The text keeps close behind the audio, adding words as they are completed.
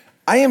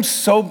I am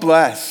so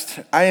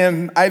blessed.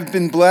 I've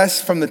been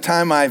blessed from the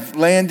time I've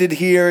landed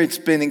here. It's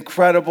been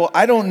incredible.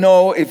 I don't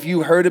know if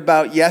you heard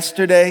about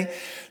yesterday.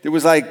 There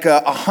was like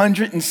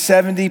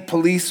 170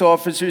 police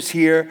officers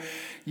here.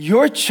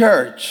 Your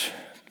church,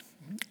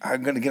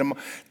 I'm going to get them.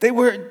 They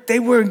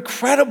were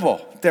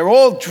incredible. They're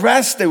all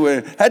dressed.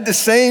 Had the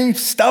same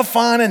stuff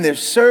on, and they're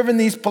serving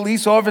these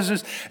police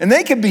officers. And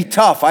they can be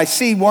tough. I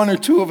see one or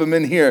two of them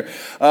in here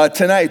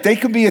tonight. They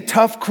could be a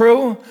tough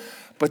crew.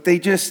 But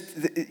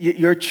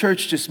your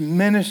church just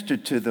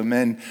ministered to them.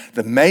 And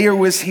the mayor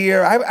was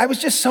here. I was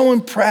just so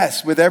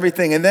impressed with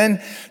everything. And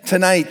then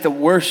tonight, the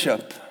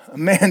worship.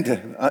 Amanda,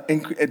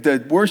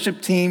 the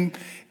worship team,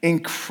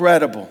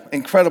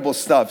 incredible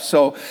stuff.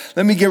 So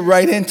let me get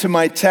right into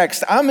my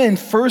text. I'm in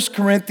 1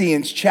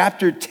 Corinthians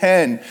chapter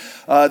 10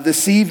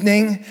 this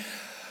evening.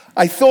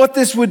 I thought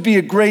this would be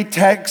a great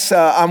text.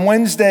 On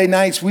Wednesday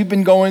nights, we've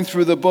been going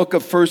through the book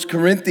of 1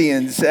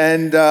 Corinthians.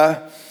 And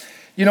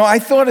I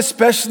thought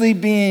especially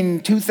being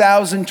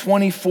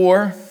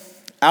 2024,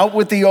 out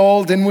with the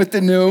old, in with the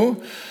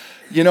new.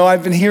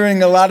 I've been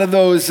hearing a lot of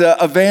those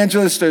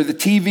evangelists or the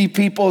TV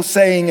people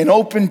saying an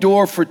open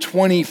door for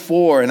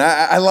 24, and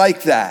I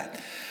like that.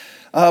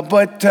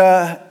 But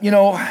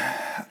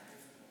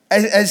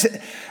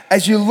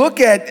as you look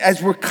at,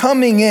 as we're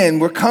coming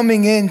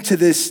into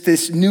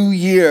this new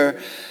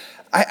year,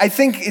 I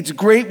think it's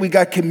great we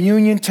got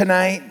communion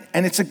tonight,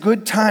 and it's a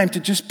good time to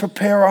just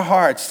prepare our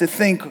hearts to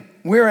think,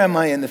 where am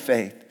I in the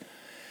faith?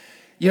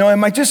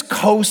 Am I just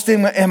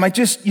coasting? Am I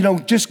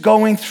just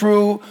going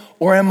through,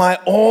 or am I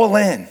all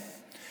in?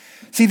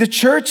 See, the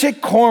church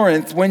at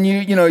Corinth, when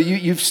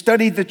you've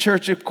studied the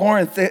church at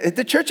Corinth,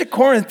 the church at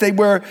Corinth, they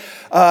were,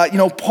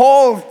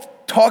 Paul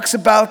talks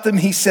about them.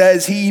 He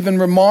says, he even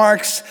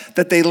remarks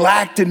that they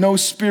lacked in no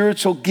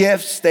spiritual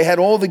gifts. They had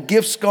all the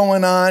gifts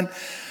going on,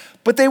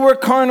 but they were a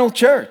carnal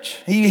church.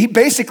 He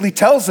basically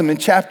tells them in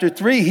chapter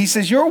 3, he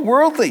says, you're a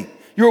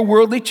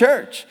worldly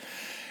church.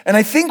 And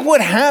I think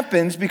what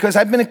happens, because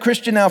I've been a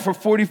Christian now for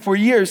 44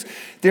 years,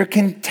 there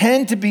can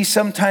tend to be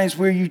sometimes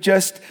where you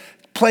just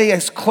play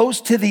as close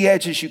to the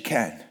edge as you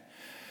can.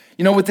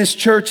 With this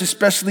church,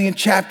 especially in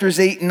chapters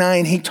 8 and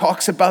 9, he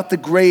talks about the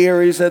gray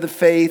areas of the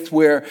faith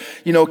where,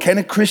 can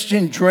a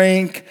Christian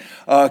drink?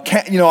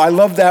 I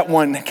love that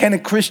one. Can a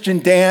Christian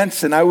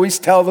dance? And I always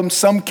tell them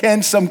some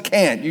can, some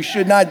can't. You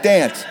should not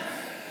dance.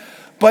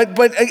 But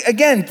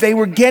again, they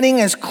were getting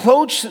as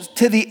close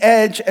to the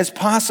edge as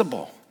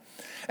possible.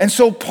 And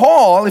so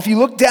Paul, if you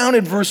look down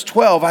at verse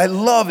 12, I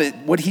love it,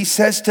 what he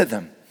says to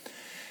them.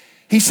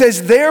 He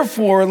says,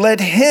 therefore,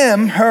 let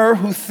him, her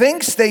who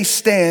thinks they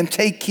stand,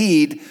 take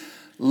heed,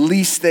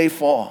 lest they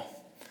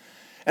fall.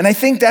 And I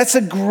think that's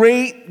a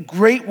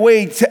great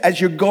way to,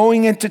 as you're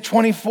going into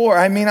 24.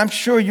 I mean, I'm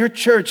sure your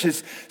church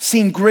has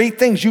seen great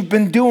things. You've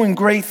been doing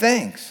great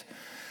things.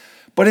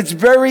 But it's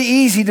very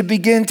easy to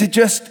begin to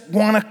just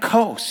want to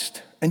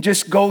coast and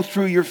just go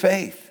through your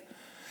faith.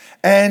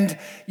 And,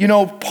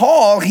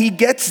 Paul, he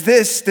gets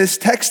this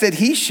text that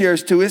he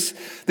shares to us.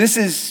 This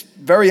is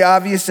very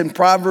obvious in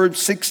Proverbs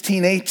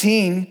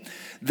 16:18.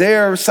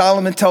 There,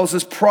 Solomon tells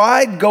us,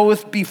 pride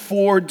goeth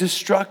before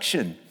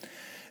destruction,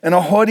 and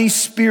a haughty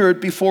spirit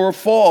before a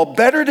fall.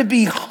 Better to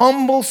be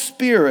humble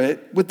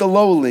spirit with the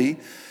lowly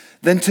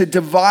than to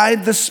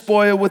divide the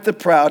spoil with the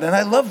proud. And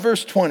I love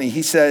verse 20.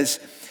 He says,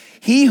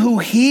 he who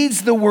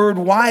heeds the word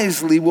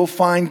wisely will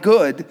find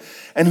good,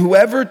 and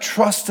whoever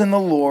trusts in the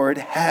Lord,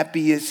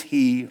 happy is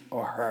he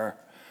or her.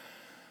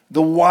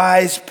 The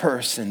wise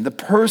person, the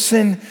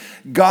person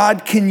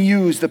God can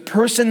use, the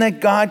person that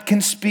God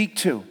can speak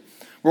to.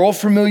 We're all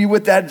familiar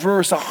with that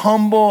verse, a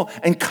humble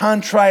and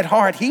contrite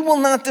heart he will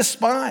not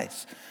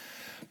despise.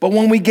 But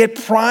when we get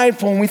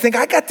prideful and we think,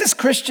 I got this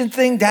Christian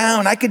thing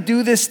down, I could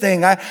do this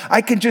thing,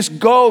 I could just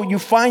go, you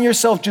find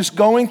yourself just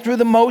going through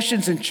the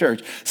motions in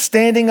church,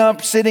 standing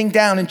up, sitting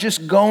down, and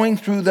just going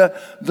through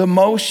the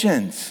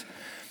motions.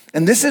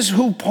 And this is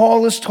who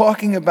Paul is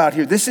talking about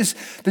here. This is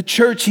the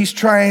church he's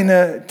trying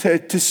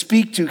to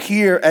speak to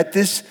here at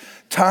this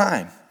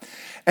time.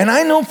 And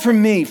I know for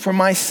me, for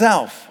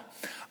myself,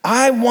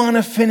 I want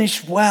to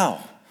finish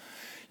well.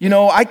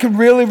 I could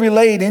really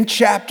relate in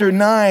chapter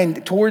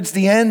 9 towards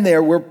the end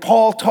there where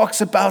Paul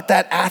talks about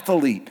that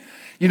athlete.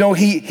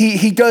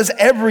 He does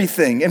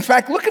everything. In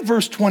fact, look at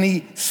verse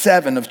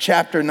 27 of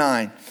chapter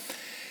 9.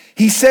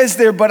 He says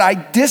there, but I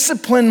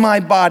discipline my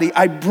body.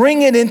 I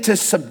bring it into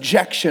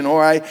subjection,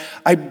 or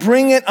I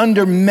bring it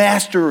under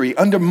mastery,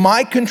 under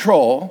my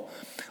control,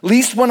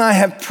 lest when I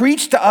have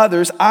preached to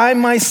others, I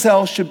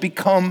myself should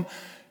become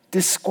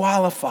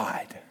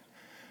disqualified.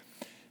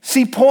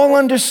 See, Paul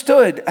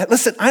understood,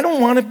 listen, I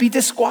don't want to be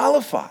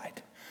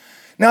disqualified.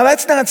 Now,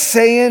 that's not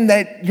saying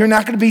that you're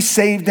not going to be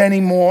saved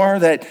anymore,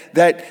 because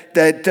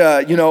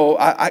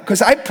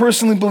I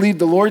personally believe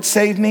the Lord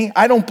saved me.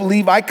 I don't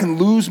believe I can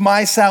lose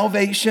my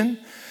salvation.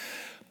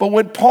 But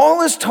what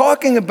Paul is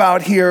talking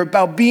about here,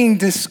 about being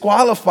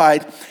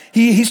disqualified,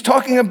 he's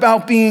talking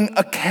about being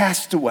a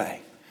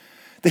castaway.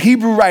 The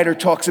Hebrew writer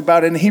talks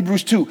about it in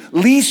Hebrews 2,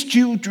 lest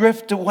you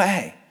drift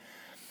away.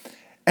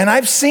 And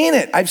I've seen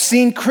it. I've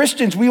seen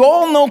Christians. We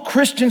all know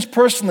Christians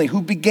personally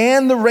who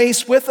began the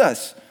race with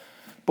us.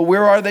 But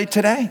where are they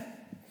today?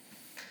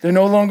 They're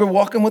no longer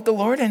walking with the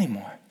Lord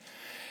anymore.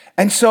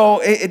 And so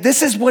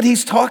this is what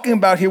he's talking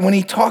about here when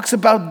he talks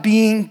about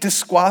being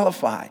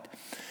disqualified.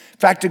 In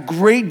fact, a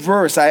great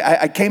verse,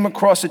 I came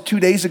across it 2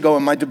 days ago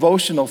in my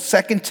devotional,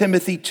 2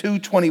 Timothy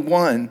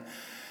 2:21.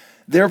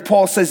 There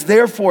Paul says,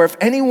 therefore, if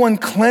anyone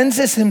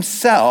cleanses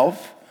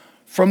himself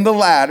from the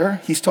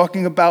latter, he's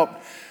talking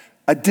about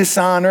a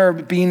dishonor,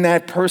 being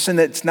that person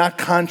that's not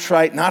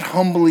contrite, not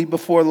humbly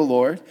before the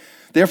Lord.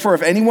 Therefore,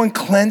 if anyone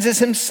cleanses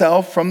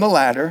himself from the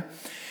latter,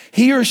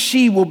 he or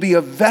she will be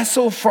a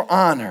vessel for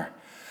honor,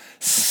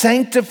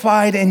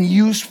 sanctified and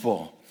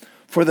useful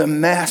for the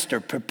master,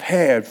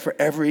 prepared for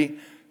every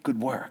good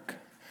work.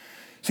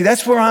 See,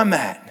 that's where I'm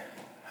at.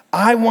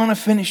 I want to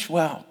finish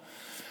well.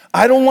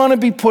 I don't want to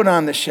be put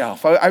on the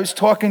shelf. I was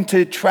talking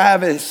to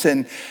Travis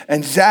and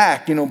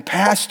Zach,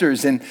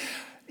 pastors, and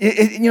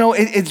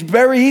it's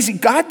very easy.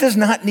 God does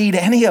not need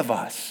any of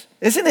us.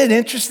 Isn't it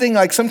interesting?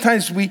 Like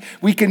sometimes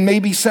we can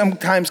maybe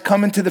sometimes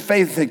come into the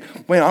faith and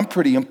think, well, I'm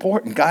pretty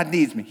important. God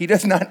needs me. He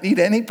does not need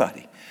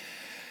anybody.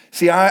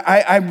 See,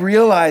 I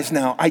realize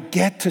now I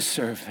get to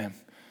serve him.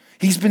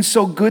 He's been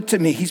so good to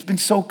me. He's been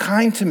so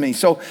kind to me.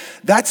 So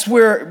that's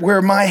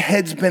where my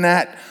head's been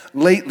at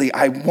lately.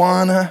 I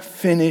want to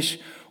finish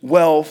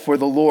well for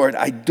the Lord.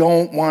 I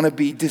don't want to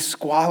be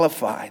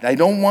disqualified. I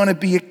don't want to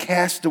be a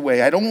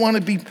castaway. I don't want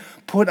to be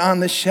put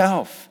on the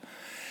shelf.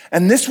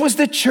 And this was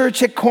the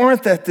church at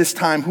Corinth at this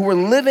time who were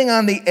living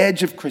on the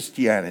edge of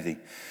Christianity.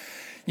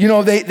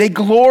 They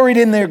gloried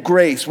in their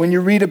grace. When you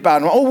read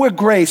about them, oh, we're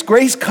grace.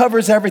 Grace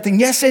covers everything.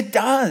 Yes, it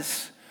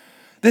does.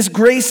 This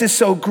grace is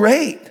so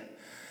great.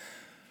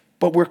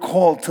 But we're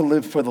called to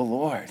live for the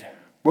Lord.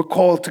 We're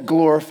called to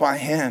glorify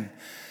him.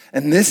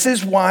 And this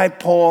is why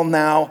Paul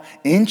now,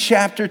 in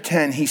chapter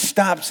 10, he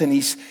stops and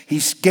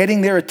he's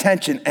getting their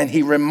attention and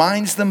he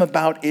reminds them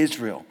about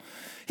Israel.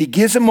 He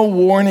gives them a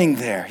warning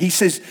there. He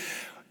says,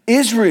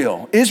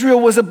 Israel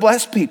was a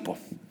blessed people.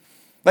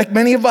 Like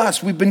many of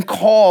us, we've been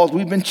called,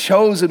 we've been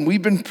chosen,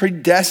 we've been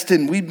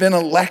predestined, we've been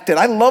elected.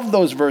 I love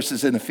those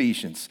verses in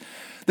Ephesians.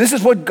 This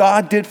is what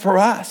God did for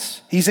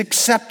us. He's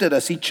accepted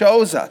us, he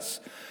chose us.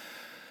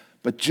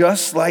 But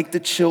just like the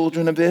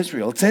children of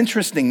Israel, it's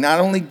interesting. Not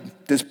only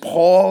does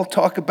Paul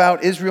talk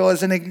about Israel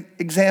as an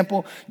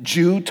example,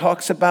 Jude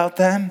talks about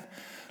them.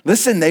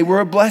 Listen, they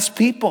were a blessed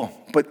people,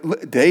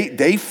 but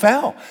they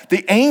fell.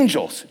 The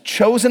angels,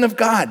 chosen of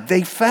God,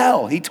 they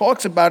fell. He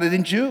talks about it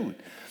in Jude.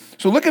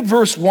 So look at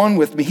verse 1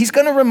 with me. He's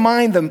going to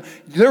remind them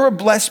they're a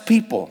blessed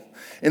people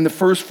in the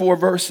first 4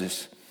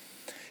 verses.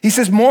 He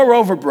says,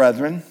 moreover,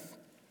 brethren,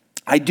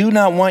 I do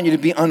not want you to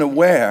be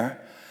unaware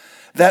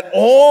that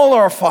all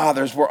our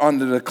fathers were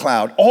under the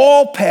cloud,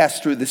 all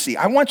passed through the sea.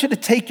 I want you to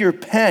take your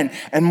pen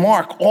and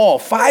mark all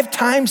 5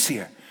 times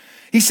here.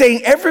 He's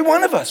saying every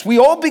one of us, we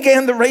all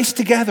began the race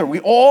together. We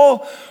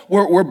all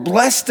were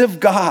blessed of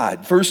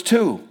God. Verse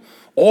 2,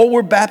 all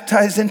were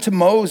baptized into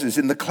Moses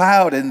in the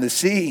cloud and the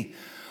sea.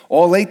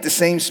 All ate the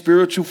same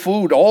spiritual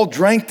food. All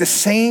drank the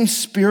same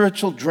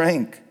spiritual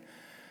drink.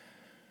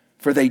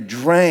 For they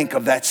drank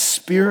of that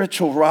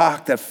spiritual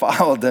rock that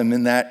followed them,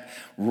 and that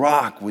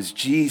rock was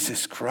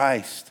Jesus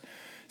Christ.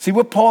 See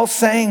what Paul's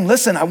saying?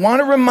 Listen, I want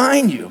to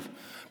remind you,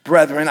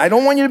 brethren, I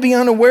don't want you to be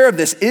unaware of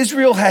this.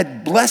 Israel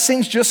had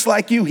blessings just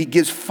like you. He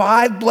gives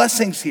 5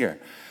 blessings here.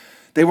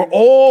 They were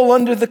all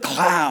under the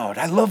cloud.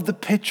 I love the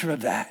picture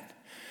of that.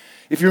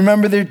 If you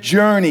remember their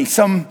journey,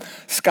 some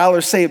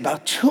scholars say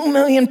about 2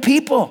 million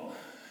people.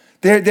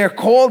 They're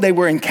called, they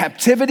were in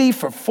captivity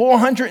for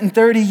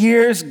 430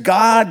 years.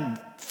 God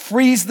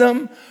frees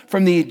them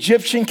from the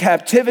Egyptian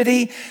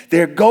captivity.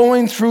 They're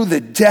going through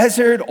the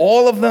desert,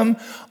 all of them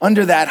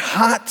under that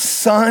hot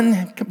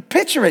sun.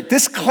 Picture it,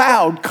 this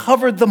cloud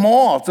covered them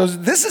all. So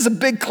this is a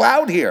big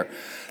cloud here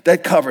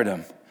that covered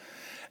them.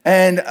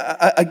 And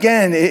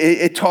again,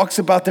 it talks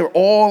about they're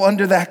all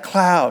under that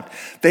cloud.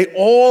 They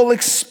all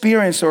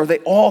experienced, or they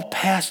all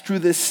passed through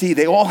the sea.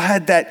 They all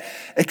had that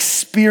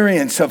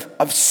experience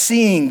of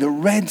seeing the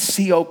Red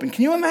Sea open.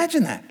 Can you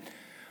imagine that?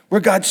 Where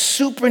God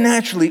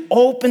supernaturally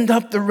opened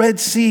up the Red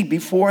Sea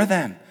before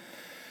them.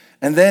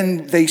 And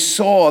then they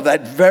saw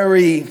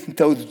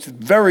those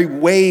very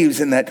waves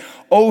in that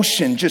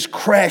ocean just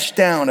crash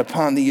down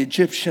upon the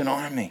Egyptian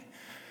army.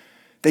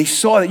 They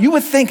saw that. You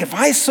would think, if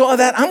I saw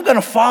that, I'm going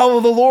to follow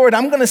the Lord.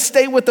 I'm going to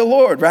stay with the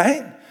Lord,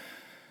 right?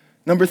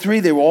 Number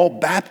 3, they were all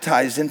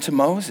baptized into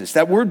Moses.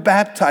 That word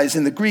baptized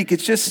in the Greek,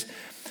 it's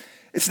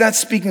not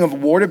speaking of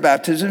water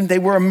baptism. They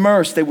were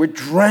immersed. They were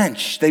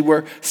drenched. They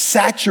were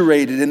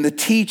saturated in the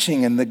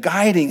teaching and the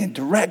guiding and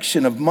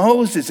direction of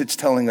Moses, it's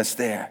telling us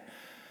there.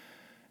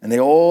 And they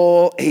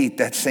all ate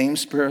that same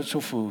spiritual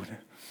food.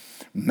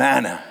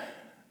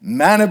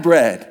 Manna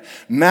bread,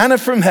 manna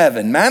from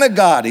heaven, manna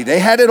gaudy. They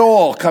had it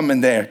all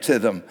coming there to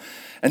them.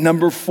 And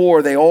number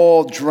 4, they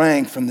all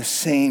drank from the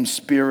same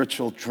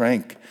spiritual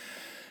drink.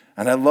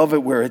 And I love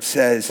it where it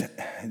says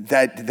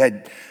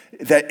that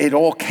it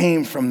all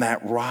came from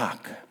that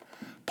rock.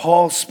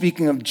 Paul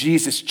speaking of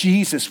Jesus.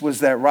 Jesus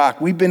was that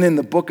rock. We've been in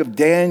the book of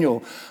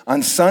Daniel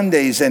on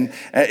Sundays, and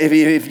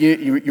if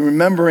you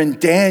remember in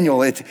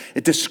Daniel, it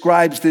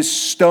describes this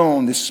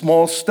stone, this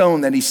small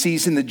stone that he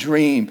sees in the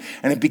dream,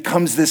 and it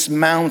becomes this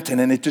mountain,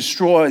 and it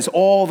destroys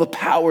all the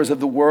powers of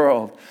the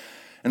world.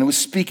 And it was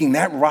speaking,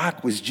 that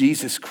rock was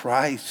Jesus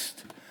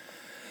Christ.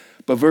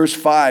 But verse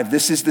 5,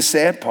 this is the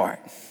sad part.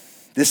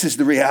 This is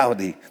the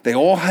reality. They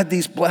all had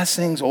these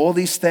blessings, all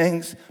these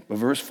things, but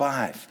verse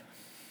 5,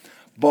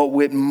 but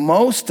with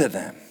most of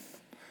them,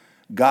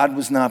 God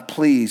was not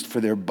pleased, for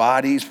their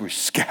bodies were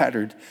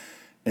scattered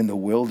in the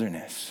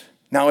wilderness.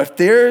 Now, if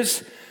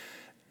there's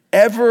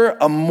ever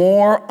a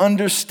more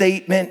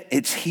understatement,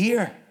 it's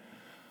here.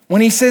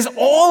 When he says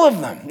all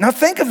of them, now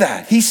think of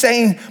that. He's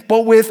saying,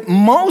 but with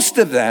most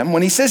of them,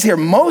 when he says here,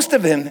 most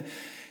of them,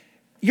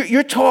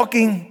 you're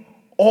talking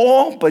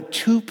all but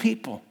 2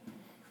 people.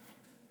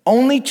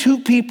 Only 2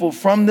 people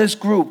from this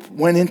group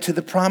went into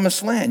the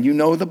promised land. You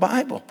know the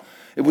Bible.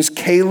 It was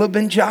Caleb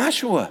and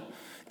Joshua.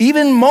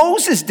 Even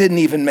Moses didn't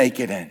even make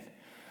it in.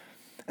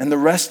 And the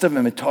rest of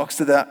them, it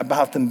talks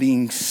about them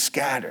being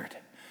scattered,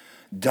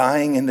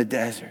 dying in the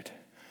desert.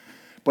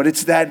 But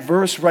it's that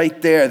verse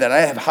right there that I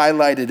have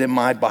highlighted in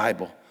my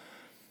Bible.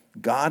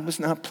 God was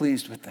not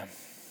pleased with them.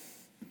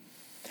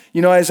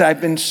 You know, as I've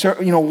been,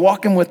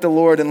 walking with the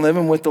Lord and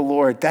living with the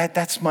Lord,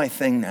 that's my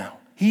thing now.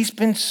 He's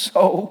been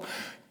so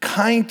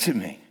kind to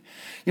me.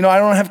 You know, I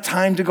don't have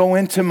time to go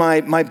into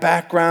my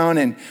background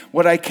and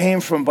what I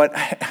came from, but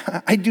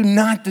I do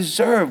not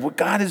deserve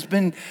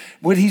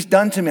what he's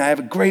done to me. I have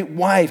a great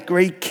wife,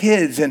 great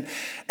kids, and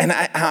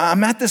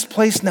I'm at this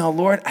place now,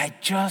 Lord, I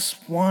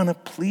just want to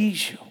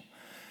please you.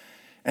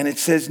 And it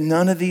says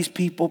none of these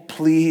people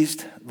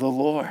pleased the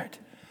Lord.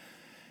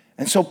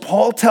 And so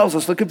Paul tells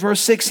us, look at verse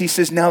 6, he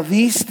says, now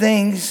these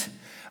things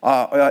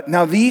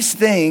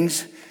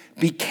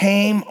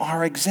became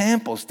our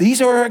examples.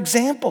 These are our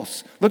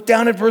examples. Look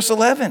down at verse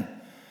 11.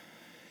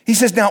 He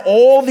says, now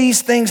all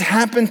these things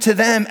happened to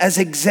them as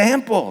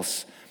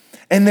examples,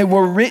 and they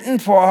were written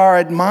for our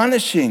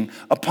admonishing,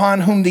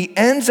 upon whom the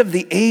ends of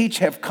the age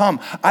have come.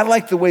 I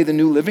like the way the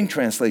New Living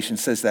Translation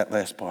says that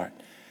last part.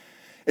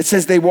 It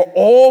says they were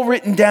all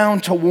written down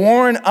to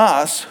warn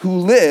us who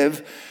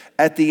live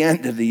at the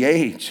end of the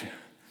age.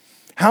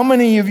 How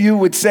many of you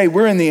would say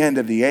we're in the end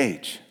of the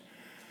age?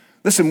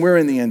 Listen, we're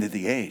in the end of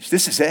the age.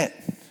 This is it.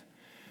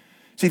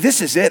 See,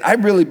 this is it. I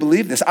really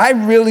believe this. I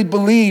really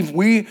believe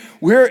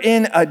we're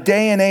in a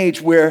day and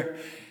age where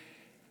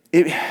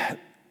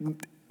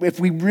if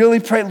we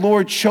really pray,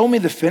 Lord, show me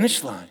the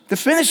finish line. The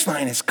finish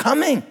line is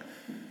coming.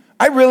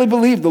 I really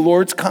believe the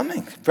Lord's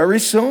coming very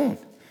soon.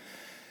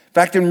 In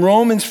fact, in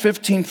Romans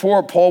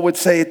 15:4, Paul would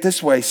say it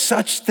this way,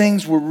 such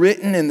things were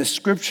written in the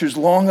scriptures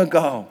long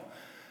ago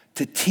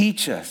to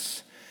teach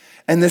us.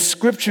 And the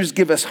scriptures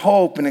give us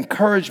hope and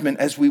encouragement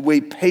as we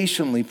wait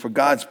patiently for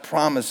God's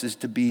promises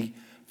to be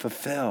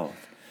fulfilled.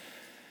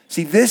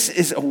 See, this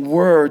is a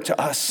word to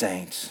us,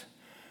 saints.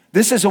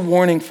 This is a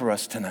warning for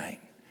us tonight.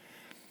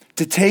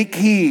 To take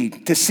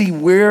heed, to see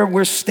where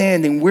we're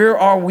standing. Where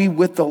are we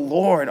with the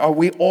Lord? Are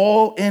we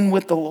all in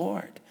with the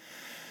Lord?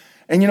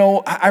 And you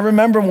know, I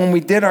remember when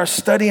we did our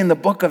study in the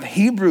book of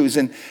Hebrews,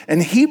 and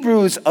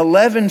Hebrews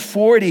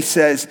 11:40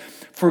 says,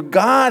 for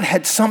God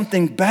had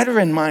something better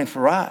in mind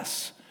for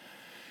us.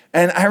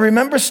 And I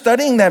remember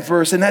studying that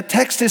verse, and that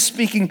text is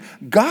speaking,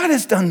 God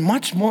has done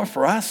much more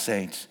for us,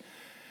 saints.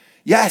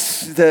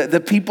 Yes,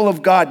 the people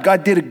of God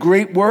did a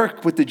great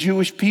work with the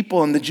Jewish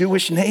people and the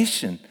Jewish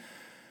nation.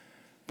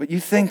 But you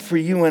think for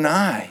you and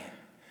I,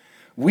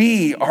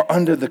 we are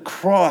under the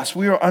cross.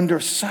 We are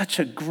under such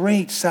a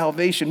great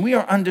salvation. We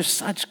are under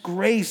such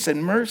grace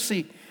and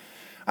mercy.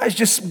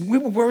 We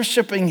were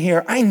worshiping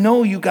here. I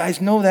know you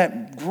guys know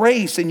that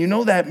grace and you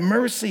know that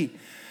mercy.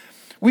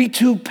 We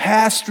too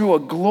passed through a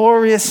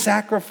glorious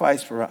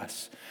sacrifice for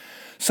us.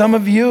 Some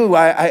of you,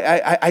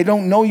 I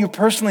don't know you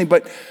personally,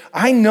 but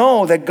I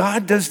know that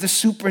God does the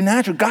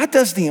supernatural. God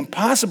does the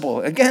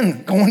impossible.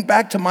 Again, going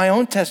back to my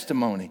own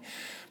testimony,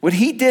 what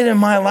he did in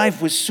my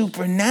life was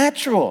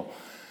supernatural.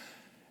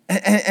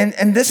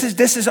 And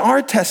this is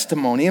our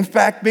testimony. In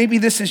fact, maybe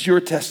this is your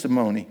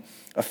testimony.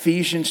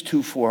 Ephesians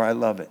 2:4, I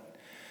love it.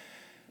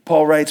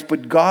 Paul writes,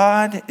 but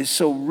God is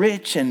so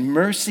rich in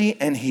mercy,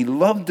 and he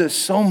loved us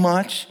so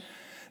much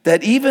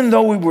that even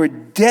though we were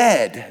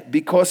dead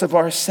because of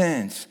our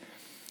sins,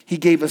 he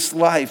gave us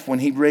life when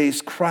he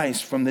raised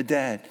Christ from the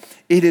dead.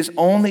 It is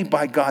only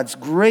by God's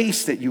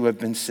grace that you have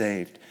been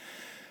saved.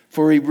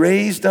 For he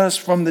raised us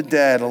from the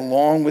dead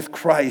along with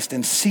Christ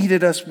and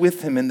seated us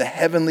with him in the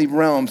heavenly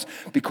realms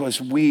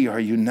because we are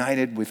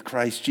united with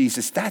Christ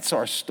Jesus. That's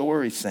our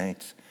story,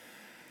 saints.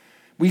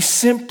 We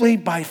simply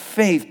by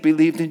faith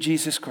believed in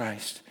Jesus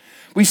Christ.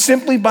 We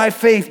simply by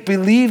faith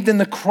believed in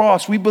the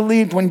cross. We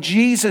believed when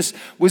Jesus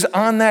was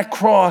on that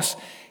cross,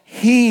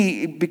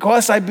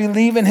 because I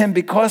believe in him,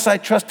 because I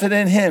trusted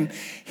in him,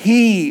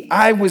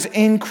 I was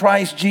in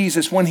Christ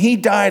Jesus. When he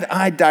died,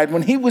 I died.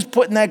 When he was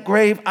put in that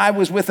grave, I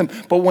was with him.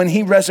 But when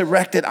he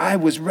resurrected, I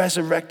was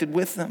resurrected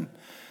with him.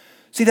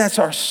 See, that's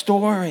our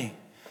story.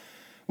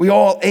 We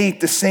all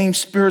ate the same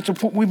spiritual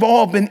food. We've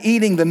all been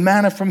eating the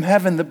manna from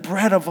heaven, the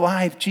bread of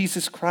life,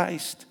 Jesus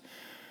Christ.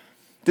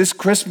 This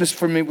Christmas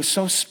for me was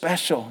so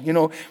special. You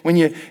know, when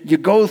you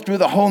go through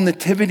the whole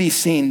nativity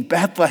scene,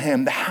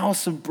 Bethlehem, the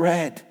house of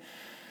bread,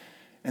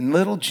 and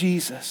little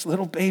Jesus,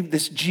 little baby,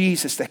 this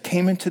Jesus that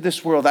came into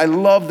this world. I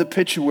love the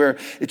picture where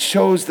it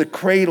shows the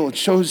cradle. It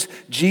shows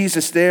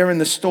Jesus there in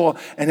the stall,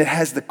 and it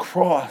has the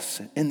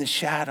cross in the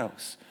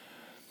shadows.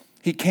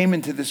 He came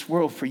into this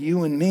world for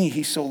you and me.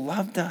 He so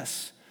loved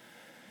us.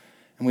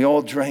 And we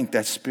all drank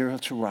that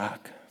spiritual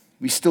rock.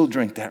 We still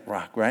drink that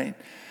rock, right?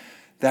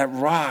 That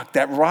rock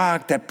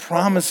that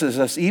promises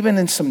us, even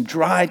in some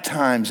dry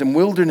times and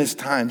wilderness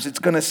times, it's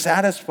going to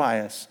satisfy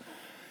us.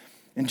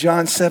 In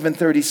John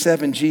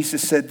 7:37,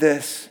 Jesus said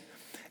this,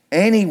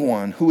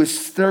 anyone who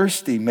is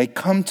thirsty may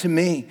come to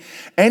me.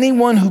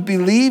 Anyone who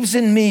believes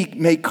in me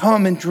may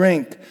come and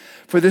drink.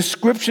 For the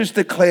scriptures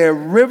declare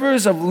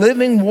rivers of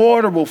living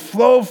water will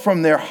flow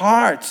from their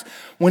hearts.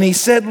 When he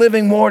said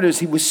living waters,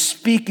 he was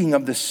speaking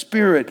of the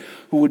Spirit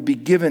who would be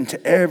given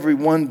to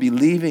everyone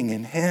believing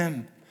in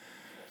him.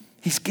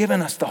 He's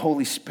given us the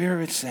Holy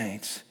Spirit,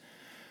 saints.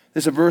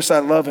 There's a verse I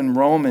love in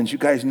Romans. You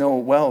guys know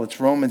it well.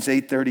 It's Romans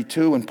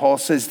 8:32. And Paul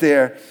says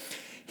there,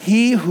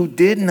 he who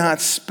did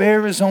not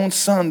spare his own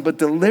son, but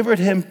delivered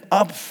him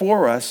up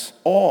for us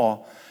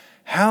all,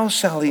 how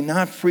shall he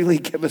not freely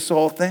give us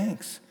all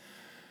things?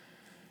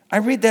 I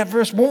read that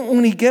verse, what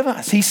won't he give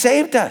us? He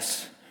saved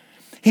us.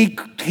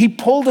 He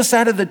pulled us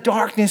out of the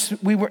darkness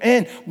we were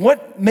in.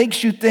 What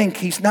makes you think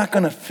he's not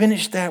going to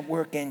finish that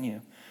work in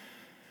you?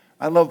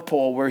 I love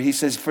Paul where he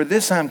says, for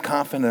this I'm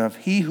confident of,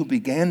 he who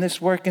began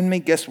this work in me,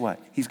 guess what?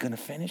 He's going to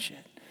finish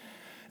it.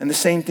 And the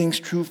same thing's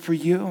true for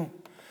you.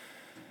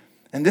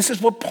 And this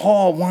is what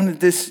Paul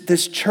wanted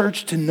this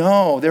church to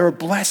know. They were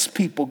blessed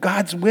people.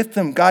 God's with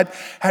them. God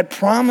had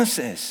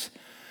promises.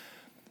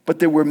 But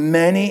there were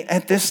many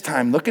at this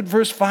time, look at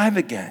verse 5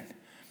 again,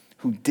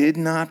 who did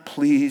not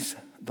please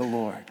the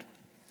Lord.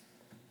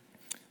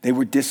 They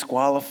were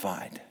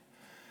disqualified.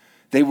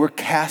 They were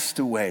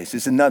castaways.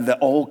 It's another, the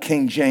old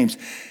King James.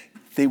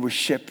 They were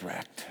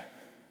shipwrecked.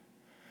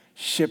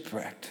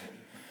 Shipwrecked.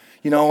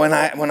 You know, when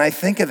I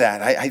think of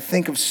that, I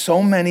think of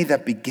so many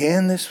that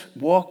began this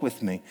walk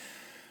with me,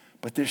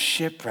 but they're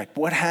shipwrecked.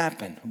 What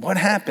happened? What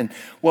happened?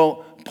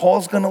 Well,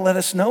 Paul's going to let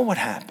us know what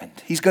happened.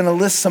 He's going to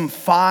list some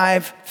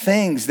 5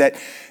 things that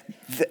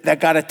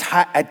got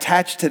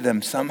attached to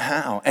them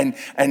somehow.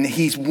 And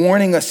he's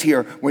warning us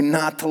here, we're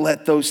not to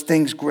let those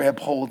things grab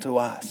hold to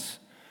us.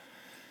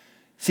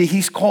 See,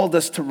 he's called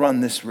us to run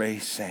this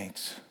race,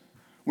 saints.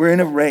 We're in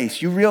a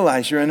race. You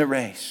realize you're in a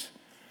race.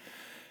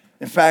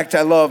 In fact,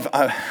 I'm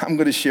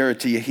going to share it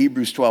to you,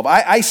 Hebrews 12.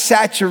 I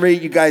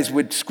saturate you guys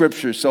with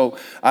scripture, so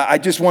I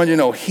just want you to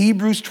know,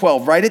 Hebrews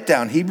 12, write it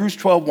down, Hebrews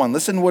 12:1.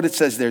 Listen to what it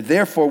says there.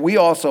 Therefore, we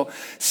also,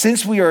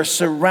 since we are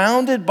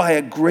surrounded by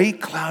a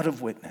great cloud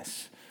of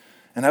witness,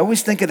 and I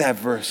always think of that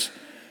verse,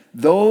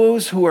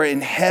 those who are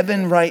in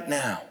heaven right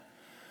now.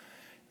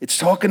 It's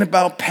talking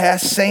about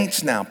past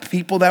saints now,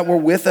 people that were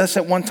with us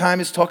at one time.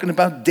 It's talking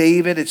about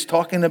David. It's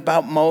talking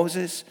about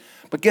Moses.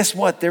 But guess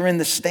what? They're in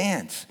the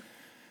stands.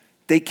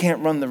 They can't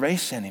run the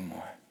race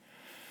anymore.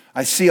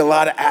 I see a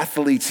lot of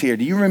athletes here.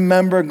 Do you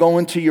remember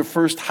going to your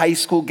first high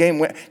school game?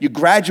 When you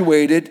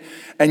graduated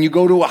and you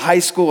go to a high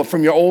school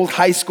from your old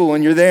high school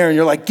and you're there and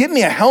you're like, give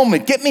me a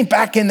helmet. Get me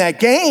back in that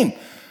game.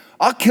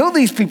 I'll kill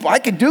these people. I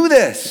could do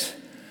this.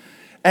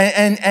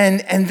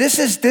 And this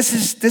is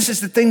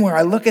the thing where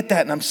I look at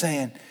that and I'm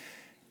saying,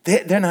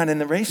 they're not in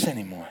the race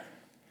anymore.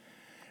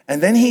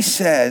 And then he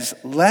says,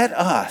 let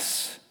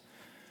us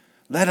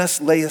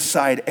lay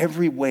aside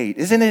every weight.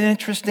 Isn't it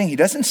interesting? He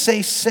doesn't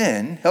say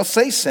sin. He'll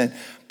say sin,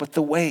 but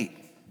the weight.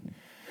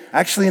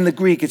 Actually, in the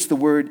Greek, it's the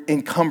word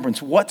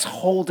encumbrance. What's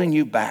holding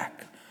you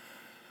back?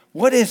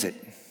 What is it?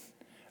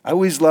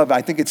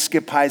 I think it's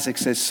Skip Isaac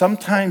says,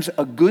 sometimes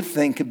a good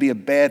thing could be a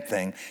bad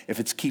thing if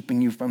it's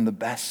keeping you from the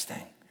best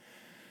thing.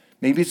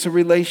 Maybe it's a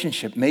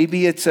relationship.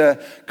 Maybe it's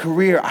a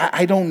career.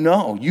 I don't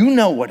know. You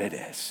know what it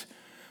is.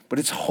 But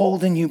it's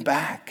holding you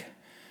back.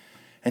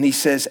 And he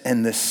says,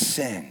 and the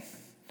sin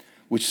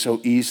which so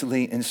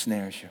easily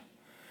ensnares you.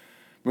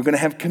 We're going to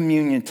have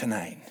communion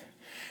tonight.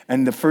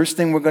 And the first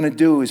thing we're going to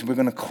do is we're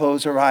going to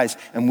close our eyes.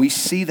 And we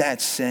see that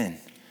sin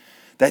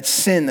that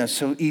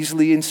so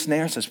easily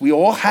ensnares us. We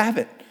all have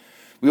it.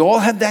 We all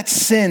have that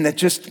sin that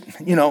just,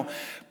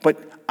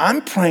 but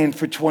I'm praying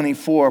for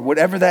 24.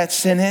 Whatever that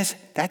sin is,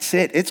 that's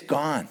it. It's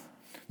gone.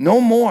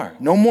 No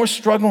more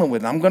struggling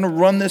with it. I'm going to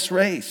run this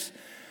race.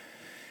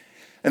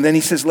 And then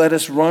he says, let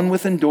us run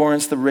with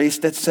endurance the race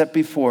that's set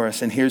before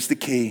us. And here's the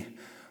key.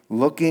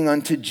 Looking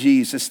unto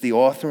Jesus, the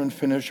author and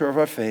finisher of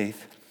our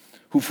faith,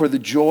 who for the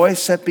joy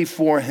set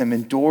before him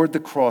endured the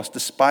cross,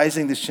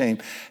 despising the shame,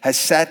 has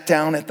sat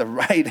down at the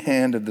right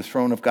hand of the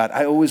throne of God.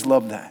 I always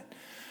love that.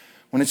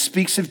 When it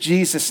speaks of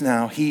Jesus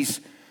now, he's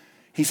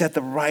at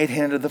the right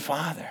hand of the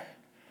Father.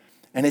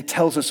 And it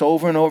tells us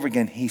over and over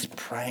again, he's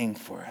praying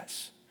for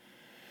us.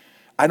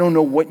 I don't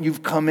know what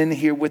you've come in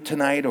here with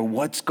tonight or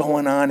what's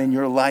going on in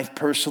your life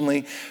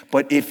personally,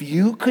 but if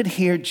you could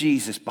hear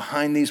Jesus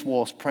behind these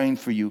walls praying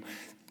for you,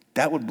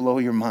 that would blow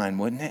your mind,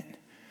 wouldn't it?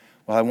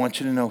 Well, I want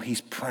you to know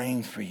he's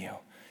praying for you.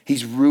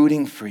 He's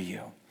rooting for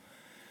you.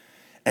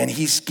 And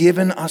he's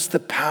given us the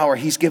power.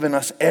 He's given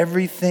us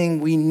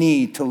everything we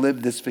need to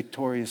live this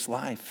victorious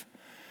life.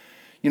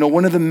 You know,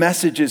 one of the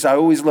messages I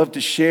always love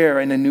to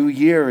share in a new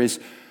year is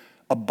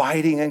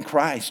abiding in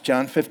Christ.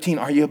 John 15,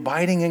 are you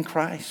abiding in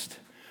Christ?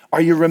 Are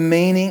you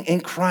remaining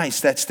in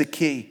Christ? That's the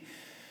key.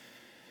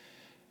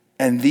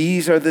 And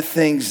these are the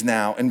things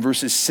now in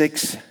verses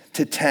 6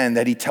 to 10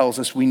 that he tells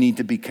us we need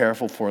to be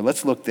careful for.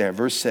 Let's look there,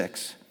 verse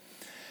 6.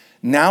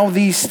 Now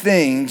these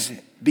things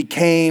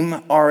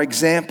became our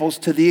examples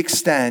to the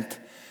extent,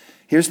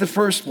 here's the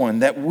first one,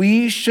 that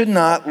we should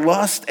not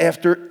lust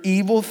after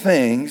evil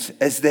things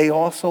as they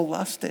also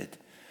lusted.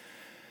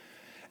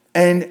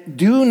 And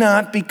do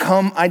not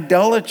become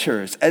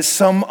idolaters as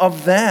some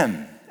of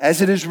them,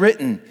 as it is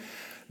written,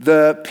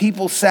 the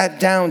people sat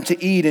down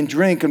to eat and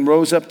drink and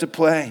rose up to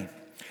play.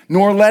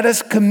 Nor let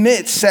us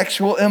commit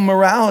sexual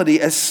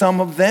immorality as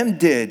some of them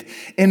did.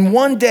 In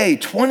one day,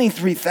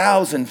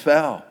 23,000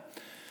 fell.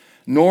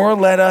 Nor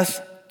let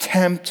us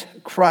tempt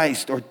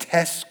Christ or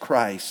test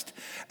Christ,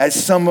 as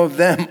some of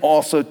them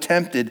also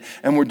tempted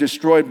and were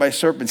destroyed by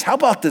serpents. How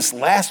about this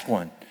last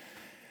one?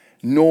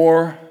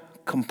 Nor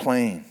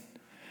complain.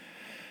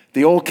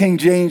 The old King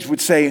James would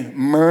say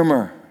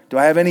murmur. Do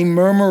I have any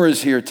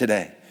murmurers here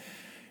today?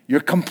 You're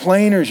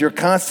complainers. You're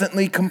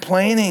constantly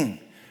complaining.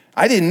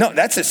 I didn't know.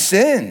 That's a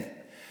sin.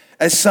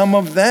 As some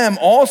of them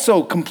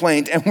also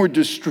complained and were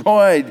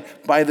destroyed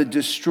by the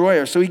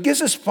destroyer. So he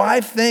gives us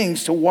 5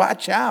 things to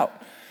watch out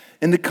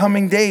in the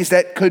coming days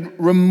that could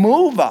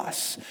remove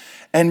us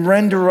and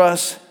render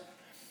us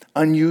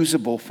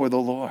unusable for the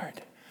Lord.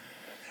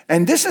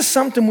 And this is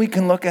something we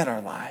can look at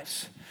our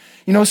lives.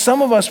 You know,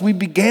 some of us, we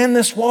began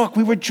this walk.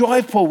 We were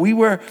joyful. We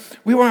were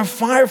on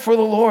fire for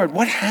the Lord.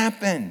 What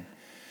happened?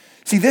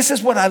 See, this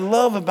is what I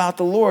love about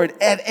the Lord.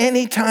 At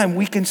any time,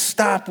 we can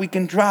stop, we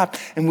can drop,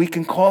 and we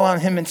can call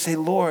on him and say,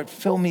 Lord,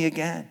 fill me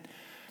again.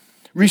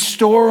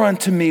 Restore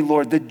unto me,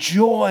 Lord, the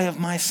joy of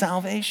my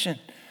salvation.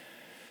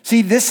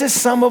 See, this is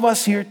some of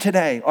us here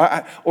today,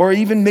 or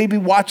even maybe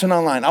watching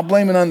online. I'll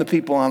blame it on the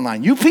people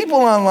online. You people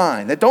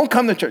online that don't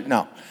come to church,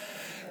 no.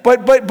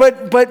 But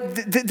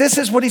this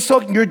is what he's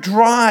talking. You're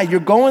dry.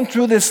 You're going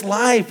through this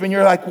life, and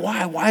you're like,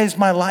 why? Why is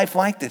my life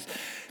like this?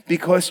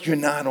 Because you're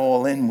not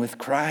all in with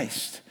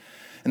Christ.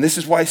 And this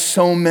is why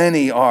so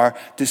many are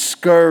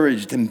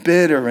discouraged and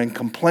bitter and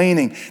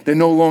complaining. They're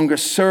no longer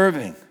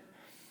serving.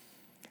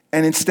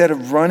 And instead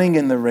of running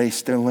in the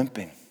race, they're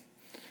limping.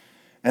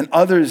 And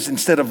others,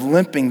 instead of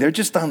limping, they're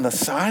just on the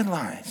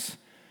sidelines.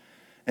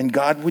 And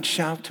God would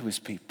shout to his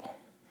people.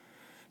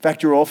 In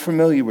fact, you're all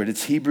familiar with it.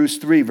 It's Hebrews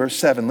 3, verse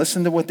 7.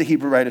 Listen to what the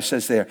Hebrew writer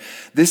says there.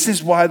 This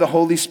is why the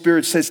Holy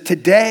Spirit says,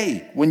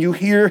 today, when you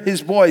hear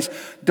his voice,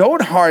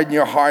 don't harden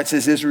your hearts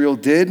as Israel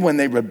did when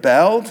they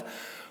rebelled,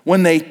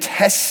 when they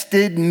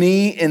tested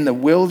me in the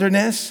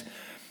wilderness.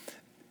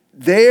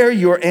 There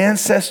your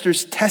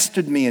ancestors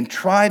tested me and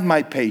tried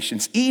my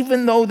patience,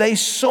 even though they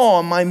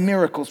saw my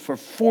miracles for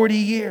 40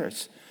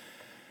 years.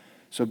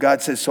 So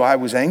God says, so I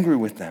was angry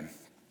with them.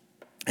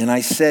 And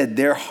I said,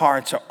 their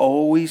hearts are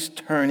always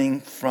turning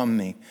from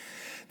me.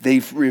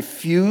 They've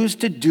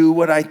refused to do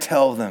what I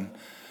tell them.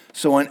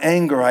 So in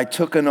anger, I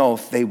took an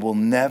oath. They will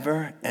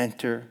never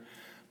enter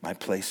my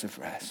place of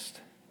rest.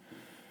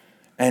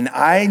 And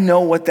I know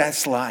what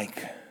that's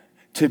like,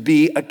 to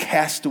be a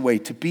castaway,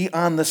 to be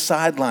on the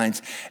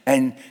sidelines,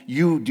 and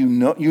you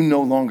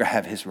no longer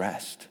have his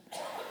rest.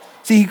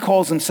 See, he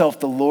calls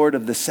himself the Lord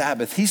of the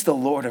Sabbath. He's the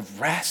Lord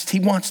of rest. He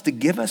wants to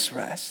give us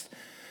rest.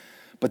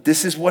 But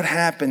this is what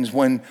happens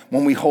when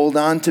we hold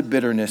on to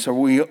bitterness or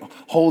we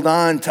hold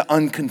on to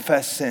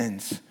unconfessed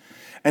sins.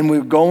 And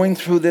we're going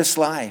through this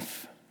life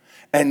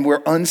and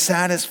we're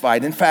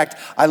unsatisfied. In fact,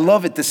 I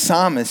love it. The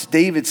psalmist,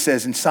 David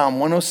says in Psalm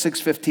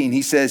 106:15,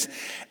 he says,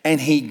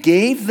 and he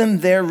gave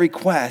them their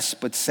requests,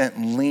 but sent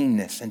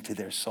leanness into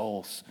their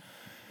souls.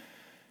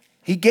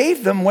 He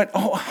gave them Lord,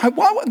 I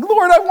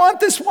want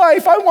this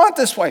wife. I want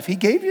this wife. He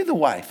gave you the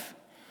wife.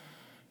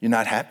 You're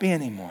not happy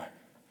anymore.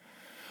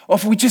 Or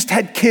if we just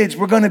had kids,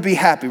 we're going to be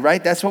happy,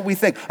 right? That's what we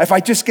think. If I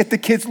just get the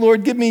kids,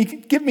 Lord, give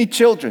me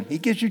children. He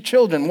gives you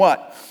children.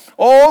 What?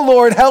 Oh,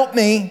 Lord, help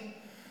me.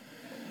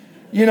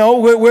 You know,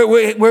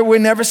 we're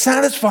never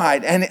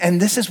satisfied. And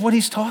this is what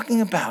he's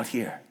talking about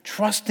here.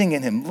 Trusting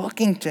in him,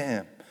 looking to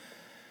him.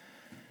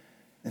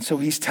 And so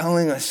he's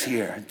telling us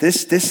here,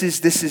 this is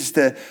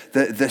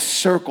the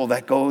circle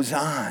that goes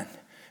on.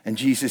 And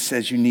Jesus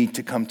says, you need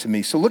to come to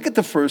me. So look at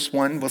the first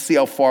one. We'll see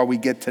how far we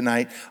get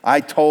tonight.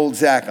 I told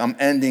Zach I'm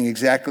ending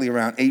exactly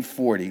around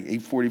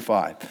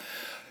 8:45.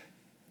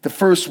 The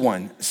first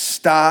one,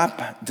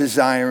 stop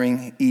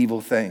desiring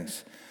evil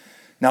things.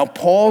 Now,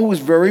 Paul was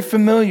very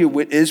familiar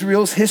with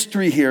Israel's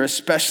history here,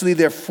 especially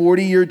their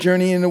 40-year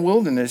journey in the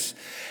wilderness.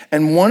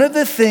 And one of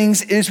the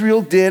things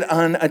Israel did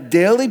on a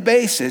daily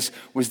basis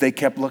was they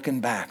kept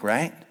looking back,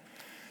 right?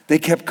 They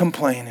kept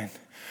complaining.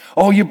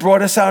 Oh, you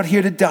brought us out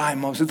here to die,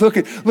 Moses. Look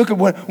at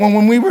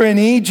when we were in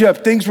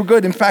Egypt, things were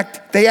good. In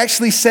fact, they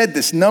actually said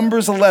this.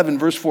 Numbers 11,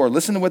 verse 4.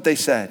 Listen to what they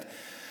said.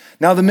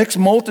 Now the mixed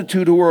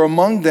multitude who were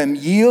among them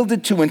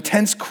yielded to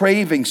intense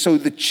craving. So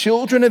the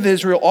children of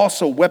Israel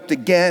also wept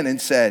again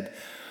and said,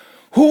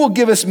 who will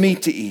give us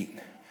meat to eat?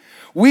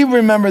 We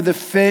remember the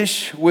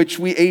fish which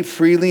we ate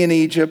freely in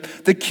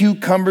Egypt, the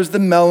cucumbers, the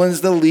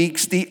melons, the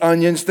leeks, the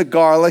onions, the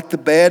garlic, the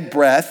bad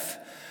breath.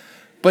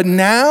 But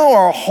now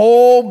our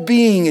whole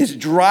being is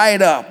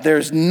dried up.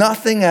 There's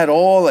nothing at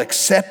all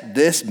except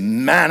this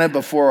manna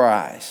before our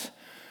eyes.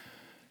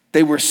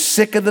 They were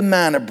sick of the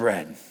manna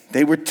bread.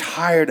 They were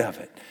tired of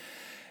it.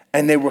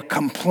 And they were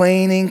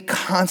complaining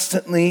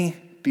constantly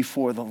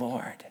before the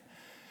Lord.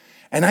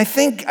 And I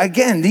think,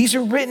 again, these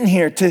are written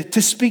here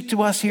to speak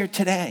to us here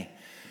today.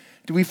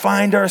 Do we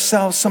find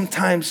ourselves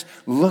sometimes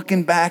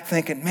looking back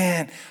thinking,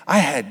 man, I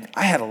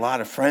had a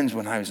lot of friends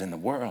when I was in the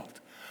world.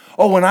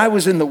 Oh, when I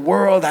was in the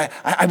world,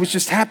 I was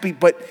just happy.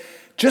 But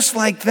just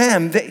like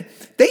them,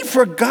 they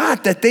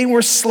forgot that they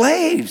were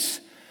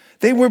slaves.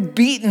 They were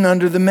beaten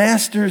under the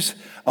master's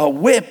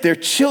whip. Their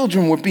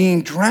children were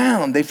being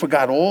drowned. They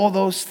forgot all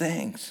those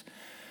things.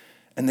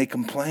 And they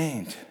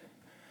complained.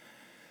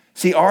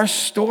 See, our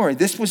story,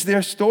 this was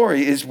their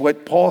story, is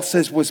what Paul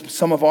says was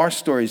some of our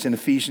stories in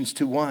Ephesians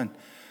 2:1.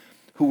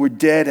 Who were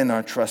dead in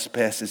our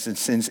trespasses and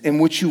sins, in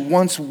which you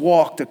once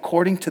walked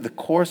according to the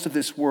course of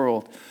this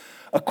world,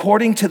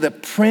 according to the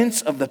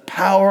prince of the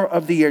power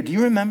of the air. Do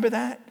you remember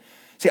that?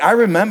 See, I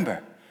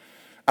remember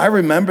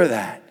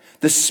that.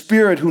 The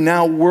spirit who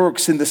now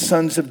works in the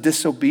sons of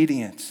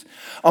disobedience,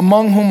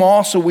 among whom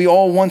also we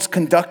all once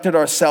conducted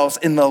ourselves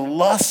in the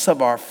lusts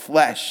of our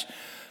flesh,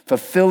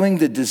 fulfilling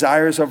the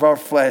desires of our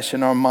flesh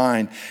and our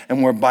mind,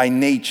 and were by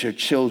nature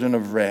children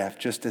of wrath,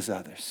 just as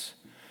others.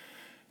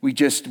 We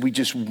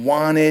just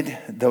wanted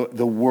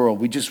the world.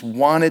 We just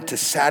wanted to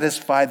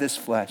satisfy this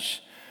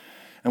flesh.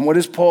 And what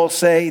does Paul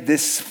say?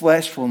 This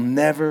flesh will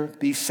never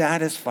be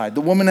satisfied.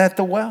 The woman at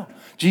the well,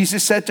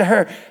 Jesus said to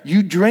her,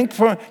 you drink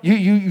from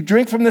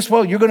this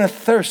well, you're going to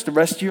thirst the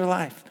rest of your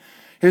life.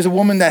 Here's a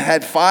woman that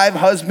had 5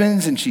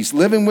 husbands and she's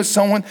living with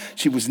someone.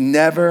 She was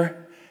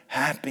never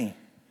happy.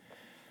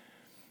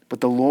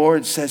 But the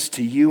Lord says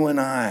to you and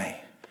I,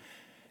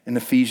 in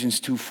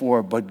Ephesians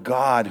 2:4, but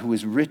God, who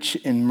is rich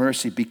in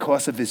mercy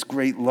because of his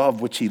great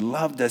love, which he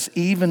loved us,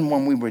 even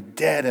when we were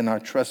dead in our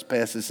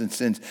trespasses and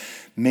sins,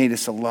 made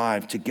us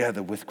alive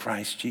together with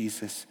Christ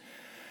Jesus.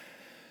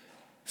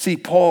 See,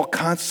 Paul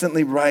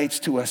constantly writes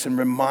to us and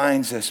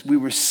reminds us we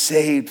were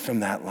saved from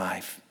that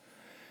life.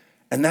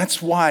 And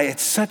that's why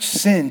it's such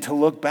sin to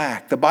look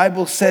back. The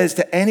Bible says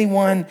to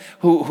anyone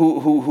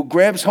who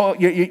grabs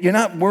hold, you're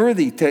not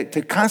worthy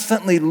to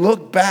constantly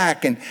look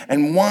back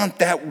and want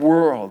that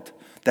world.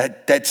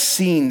 That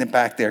scene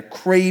back there,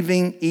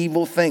 craving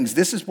evil things.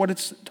 This is what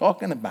it's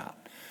talking about.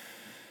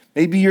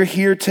 Maybe you're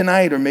here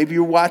tonight, or maybe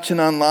you're watching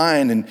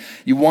online and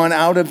you want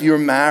out of your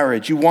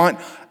marriage. You want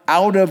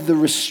out of the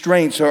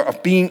restraints or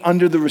of being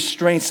under the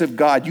restraints of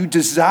God. You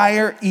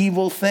desire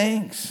evil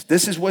things.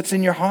 This is what's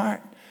in your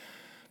heart.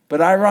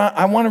 But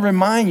I want to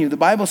remind you, the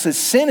Bible says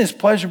sin is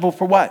pleasurable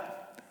for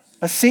what?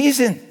 A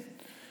season.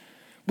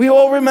 We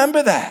all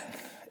remember that.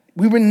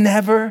 We were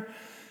never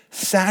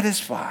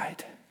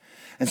satisfied.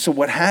 And so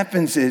what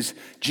happens is,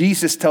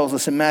 Jesus tells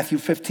us in Matthew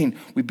 15,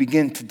 we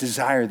begin to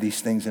desire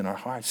these things in our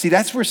hearts. See,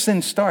 that's where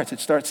sin starts. It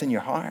starts in your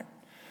heart.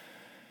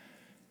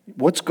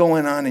 What's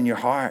going on in your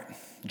heart?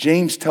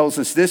 James tells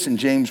us this in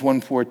James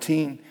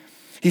 1:14.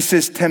 He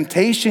says,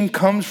 temptation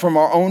comes from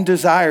our own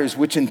desires,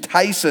 which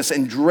entice us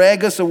and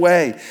drag us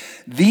away.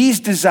 These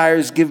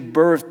desires give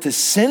birth to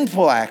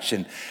sinful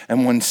action.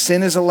 And when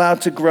sin is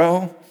allowed to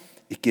grow,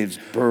 it gives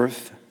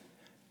birth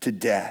to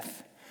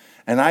death.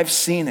 And I've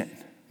seen it.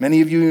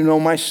 Many of you know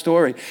my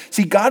story.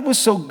 See, God was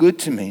so good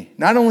to me.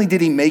 Not only did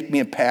he make me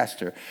a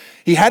pastor,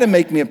 he had to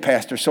make me a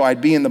pastor so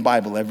I'd be in the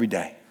Bible every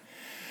day.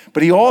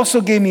 But he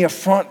also gave me a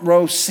front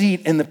row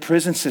seat in the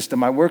prison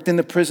system. I worked in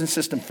the prison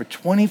system for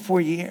 24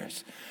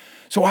 years.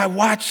 So I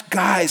watched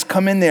guys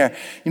come in there.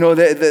 You know,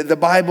 the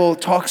Bible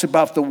talks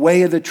about the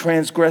way of the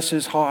transgressor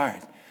is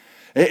hard.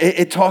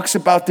 It talks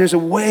about there's a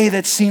way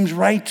that seems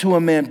right to a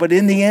man, but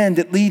in the end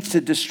it leads to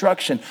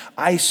destruction.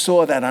 I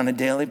saw that on a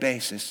daily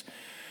basis,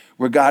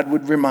 where God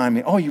would remind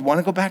me, oh, you want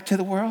to go back to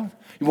the world?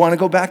 You want to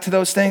go back to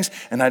those things?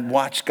 And I'd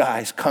watch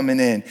guys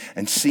coming in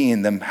and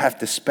seeing them have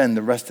to spend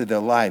the rest of their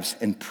lives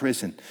in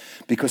prison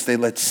because they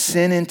let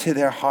sin into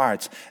their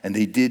hearts and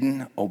they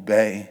didn't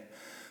obey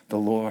the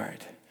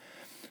Lord.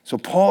 So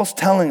Paul's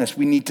telling us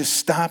we need to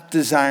stop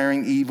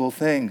desiring evil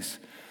things.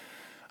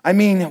 I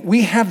mean,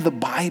 we have the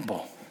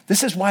Bible.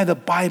 This is why the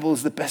Bible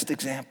is the best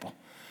example.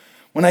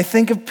 When I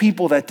think of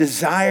people that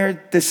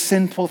desire the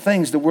sinful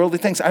things, the worldly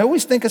things, I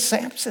always think of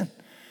Samson.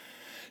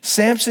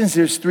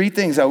 There's 3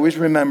 things I always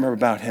remember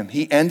about him.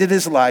 He ended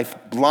his life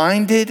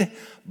blinded,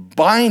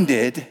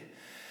 binded,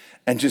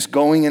 and just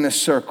going in a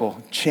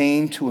circle,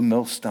 chained to a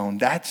millstone.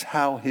 That's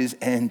how his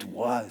end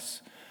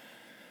was.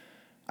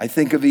 I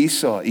think of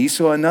Esau.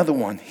 Esau, another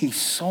one. He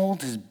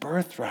sold his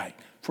birthright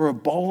for a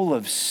bowl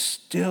of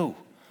stew.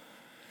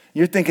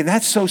 You're thinking,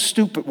 that's so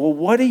stupid. Well,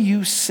 what are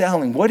you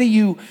selling? What are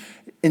you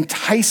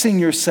enticing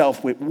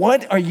yourself with?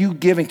 What are you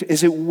giving to?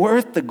 Is it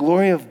worth the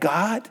glory of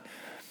God?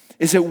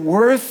 Is it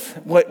worth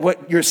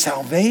what your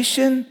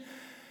salvation?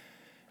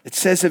 It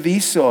says of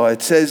Esau,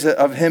 it says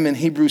of him in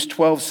Hebrews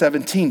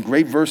 12:17,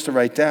 great verse to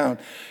write down.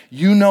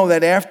 You know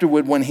that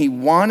afterward, when he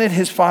wanted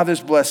his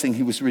father's blessing,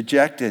 he was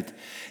rejected.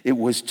 It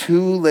was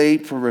too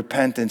late for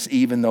repentance,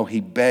 even though he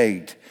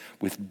begged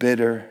with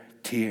bitter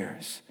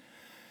tears.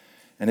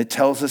 And it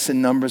tells us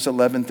in Numbers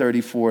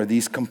 11:34,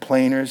 these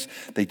complainers,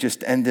 they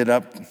just ended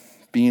up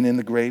being in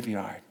the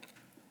graveyard.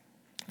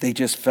 They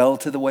just fell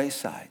to the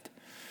wayside.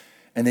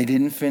 And they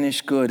didn't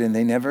finish good, and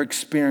they never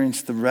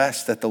experienced the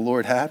rest that the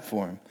Lord had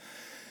for them.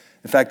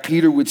 In fact,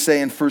 Peter would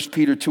say in 1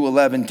 Peter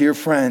 2:11, dear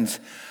friends,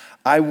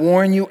 I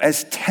warn you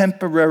as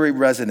temporary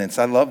residents,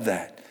 I love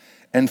that,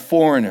 and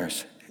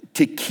foreigners,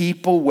 to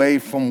keep away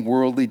from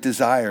worldly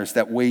desires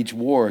that wage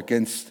war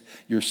against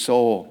your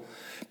soul.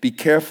 Be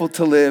careful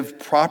to live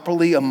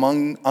properly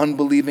among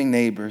unbelieving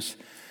neighbors.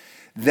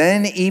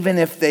 Then even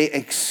if they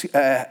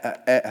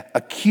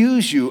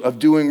accuse you of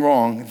doing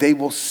wrong, they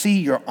will see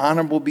your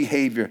honorable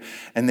behavior,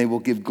 and they will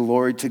give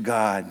glory to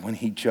God when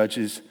he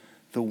judges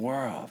the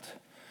world.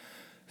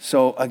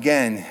 So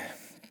again,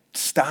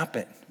 stop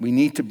it. We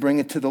need to bring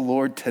it to the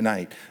Lord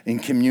tonight in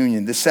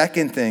communion. The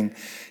second thing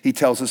he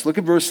tells us, look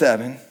at verse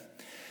 7,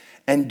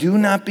 and do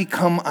not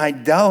become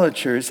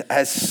idolaters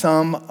as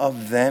some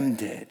of them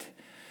did.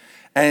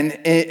 And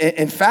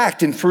in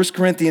fact, in 1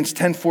 Corinthians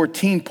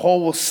 10:14,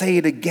 Paul will say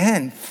it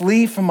again,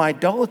 flee from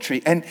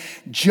idolatry. And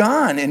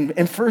John,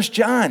 in 1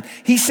 John,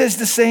 he says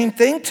the same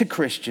thing to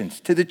Christians,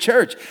 to the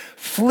church,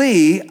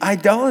 flee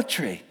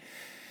idolatry.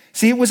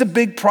 See, it was a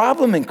big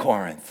problem in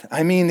Corinth.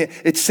 I mean,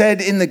 it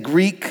said in the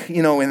Greek,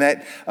 in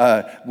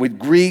that, with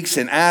Greeks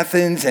and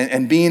Athens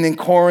and being in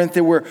Corinth,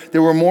 there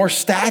were more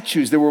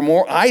statues, there were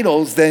more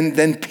idols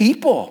than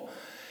people.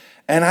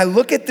 And I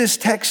look at this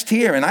text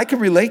here, and I can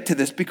relate to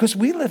this because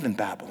we live in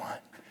Babylon.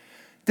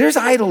 There's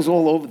idols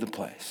all over the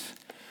place.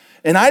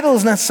 An idol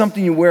is not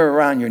something you wear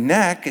around your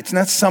neck. It's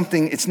not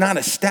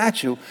a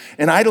statue.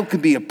 An idol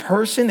could be a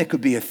person, it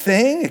could be a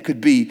thing, it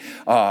could be,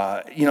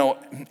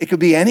 it could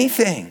be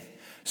anything.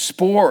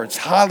 Sports,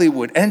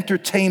 Hollywood,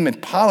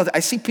 entertainment, politics. I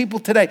see people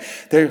today,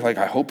 they're like,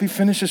 I hope he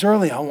finishes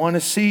early. I want to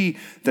see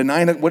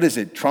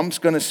Trump's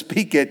going to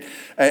speak at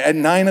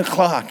 9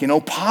 o'clock.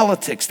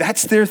 Politics,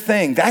 that's their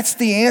thing. That's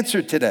the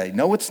answer today.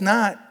 No, it's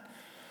not.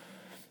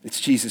 It's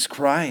Jesus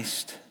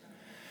Christ.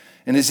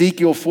 In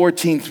Ezekiel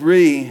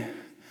 14:3,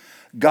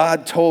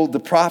 God told the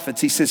prophets,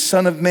 he says,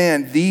 Son of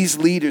man, these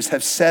leaders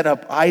have set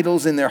up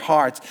idols in their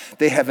hearts.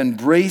 They have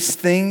embraced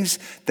things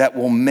that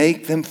will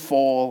make them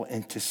fall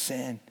into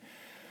sin.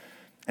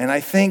 And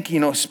I think,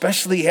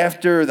 especially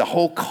after the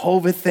whole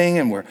COVID thing,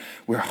 and we're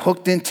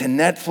hooked into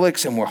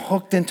Netflix, and we're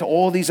hooked into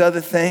all these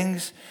other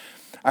things.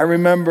 I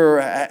remember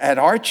at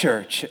our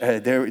church,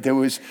 there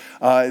was,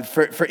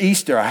 for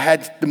Easter, I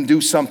had them do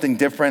something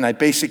different. I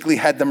basically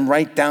had them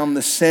write down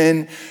the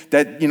sin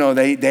that,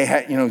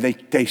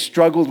 they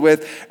struggled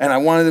with, and I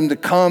wanted them to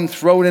come,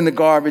 throw it in the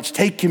garbage,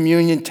 take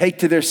communion, take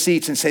to their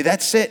seats, and say,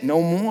 that's it,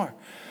 no more.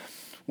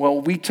 Well,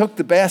 we took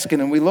the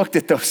basket and we looked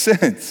at those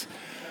sins.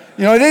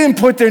 They didn't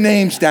put their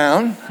names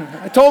down.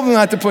 I told them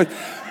not to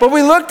but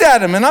we looked at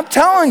them, and I'm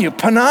telling you,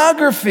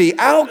 pornography,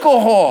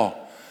 alcohol,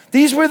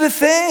 these were the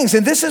things.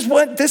 And this is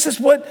what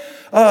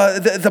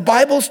the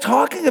Bible's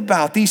talking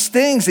about, these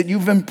things that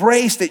you've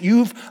embraced, that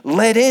you've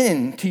let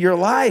into your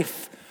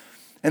life,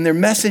 and they're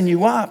messing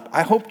you up.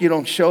 I hope you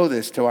don't show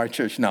this to our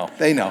church. No,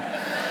 they know.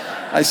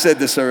 I said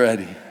this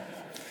already.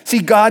 See,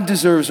 God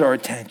deserves our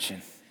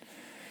attention.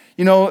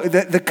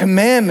 The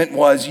commandment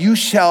was, you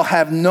shall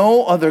have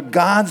no other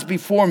gods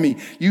before me.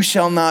 You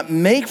shall not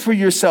make for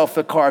yourself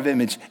a carved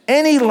image,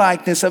 any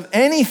likeness of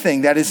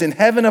anything that is in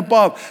heaven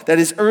above, that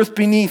is earth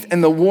beneath,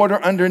 and the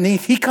water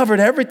underneath. He covered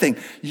everything.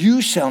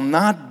 You shall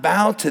not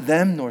bow to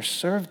them nor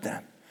serve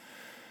them.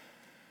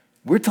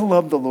 We're to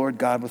love the Lord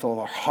God with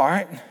all our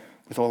heart,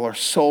 with all our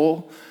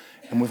soul,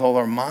 and with all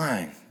our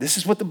mind. This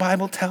is what the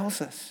Bible tells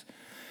us.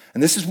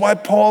 And this is why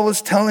Paul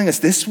is telling us,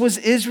 this was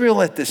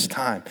Israel at this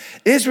time.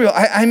 Israel,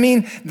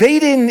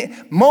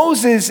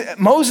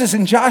 Moses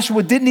and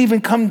Joshua didn't even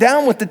come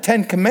down with the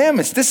 10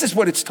 Commandments. This is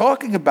what it's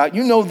talking about.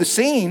 You know the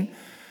scene.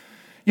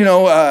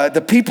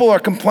 The people are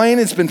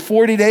complaining, it's been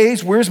 40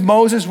 days. Where's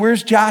Moses?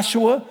 Where's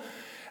Joshua?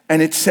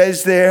 And it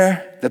says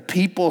there, the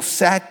people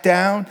sat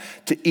down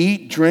to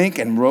eat, drink,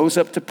 and rose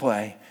up to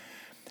play.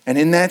 And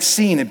in that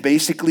scene, it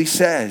basically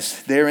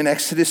says there in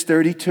Exodus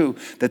 32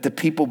 that the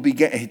people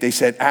they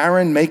said,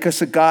 Aaron, make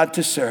us a God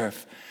to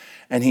serve.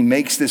 And he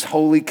makes this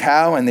holy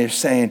cow, and they're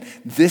saying,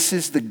 this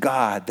is the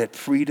God that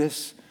freed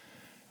us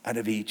out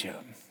of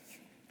Egypt.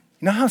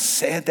 You know how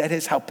sad that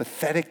is, how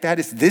pathetic that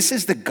is? This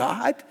is the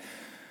God?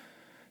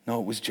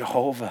 No, it was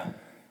Jehovah.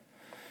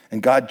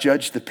 And God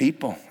judged the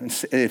people. In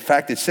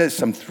fact, it says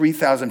some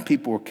 3,000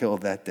 people were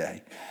killed that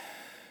day.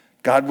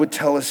 God would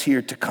tell us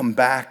here to come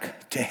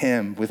back to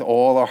him with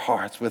all our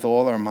hearts, with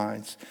all our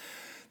minds,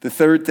 The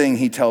third thing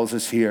he tells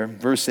us here,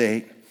 verse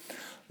 8,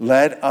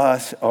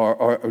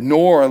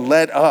 nor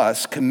let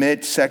us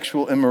commit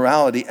sexual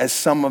immorality as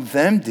some of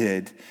them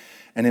did,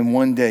 and in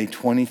one day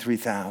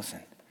 23,000.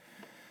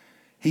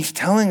 He's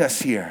telling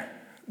us here,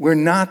 we're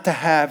not to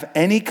have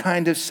any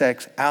kind of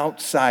sex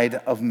outside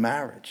of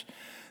marriage.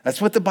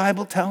 That's what the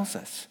Bible tells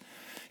us.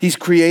 He's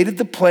created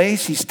the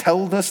place. He's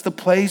told us the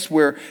place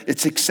where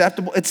it's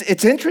acceptable.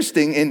 It's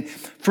interesting. In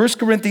 1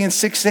 Corinthians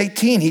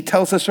 6:18, he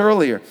tells us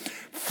earlier,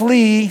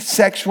 flee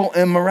sexual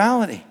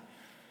immorality.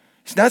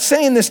 He's not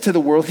saying this to the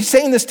world. He's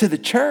saying this to the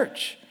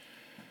church.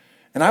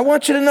 And I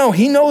want you to know,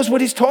 he knows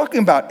what he's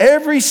talking about.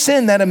 Every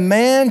sin that a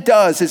man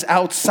does is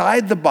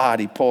outside the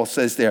body, Paul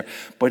says there.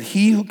 But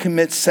he who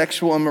commits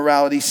sexual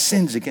immorality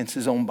sins against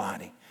his own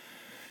body.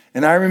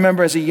 And I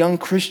remember as a young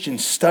Christian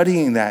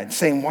studying that and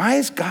saying, why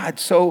is God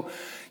so,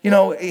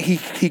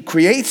 he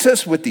creates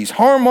us with these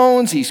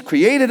hormones. He's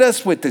created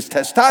us with this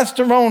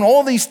testosterone,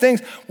 all these things.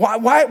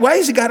 Why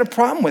has he got a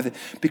problem with it?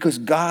 Because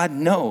God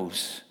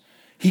knows.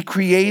 He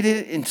created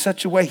it in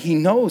such a way he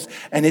knows.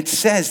 And it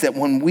says that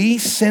when we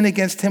sin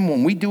against him,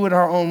 when we do it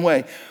our own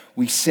way,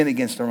 we sin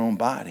against our own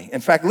body.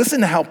 In fact,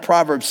 listen to how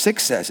Proverbs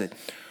 6 says it.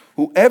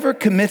 Whoever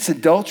commits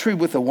adultery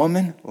with a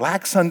woman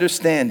lacks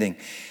understanding.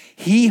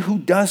 He who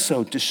does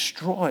so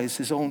destroys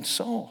his own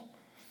soul.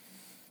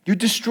 You're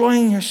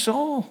destroying your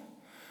soul.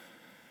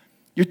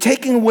 You're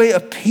taking away a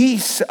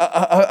piece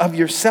of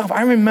yourself.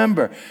 I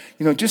remember,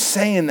 just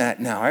saying that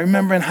now. I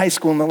remember in high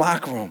school in the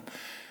locker room,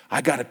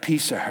 I got a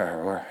piece of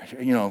her, or,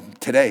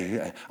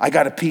 today, I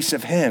got a piece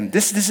of him.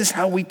 This is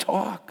how we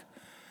talk.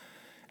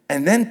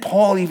 And then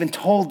Paul even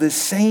told this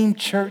same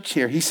church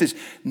here, he says,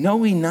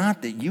 know ye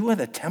not that you are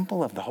the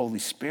temple of the Holy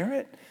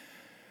Spirit?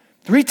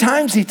 3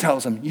 times he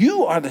tells them,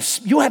 you have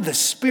the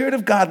Spirit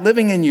of God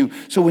living in you.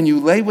 So when you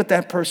lay with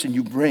that person,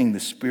 you bring the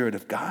Spirit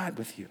of God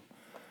with you.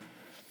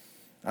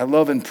 I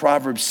love in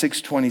Proverbs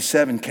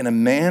 6:27, can a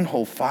man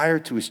hold fire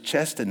to his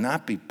chest and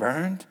not be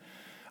burned?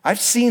 I've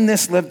seen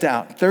this lived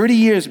out. 30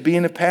 years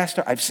being a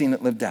pastor, I've seen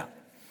it lived out.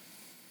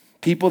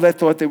 People that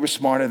thought they were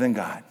smarter than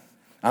God.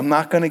 I'm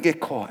not going to get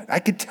caught. I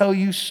could tell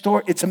you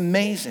story. It's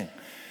amazing.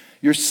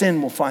 Your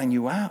sin will find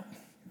you out.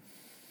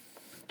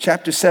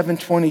 Chapter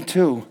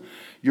 7:22,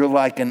 you're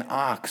like an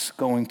ox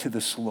going to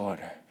the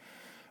slaughter.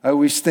 I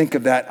always think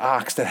of that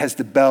ox that has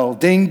the bell,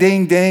 ding,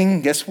 ding, ding.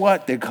 Guess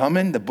what? They're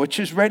coming. The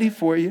butcher's ready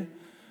for you.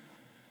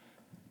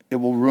 It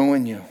will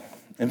ruin you.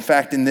 In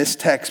fact, in this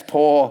text,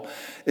 Paul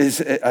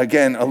is,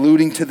 again,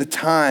 alluding to the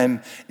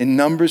time in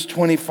Numbers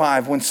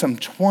 25 when some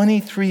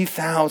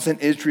 23,000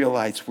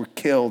 Israelites were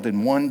killed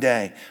in one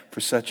day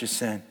for such a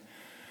sin.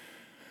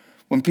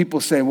 When people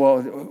say,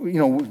 well,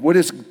 what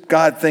does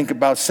God think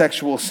about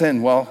sexual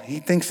sin? Well, he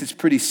thinks it's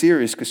pretty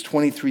serious because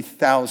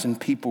 23,000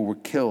 people were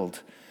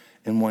killed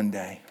in one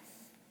day.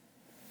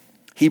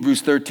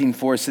 Hebrews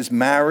 13:4 says,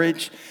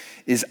 marriage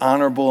is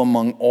honorable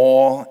among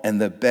all,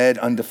 and the bed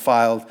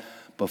undefiled,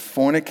 but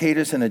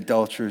fornicators and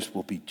adulterers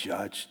will be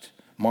judged.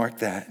 Mark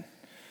that.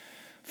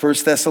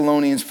 1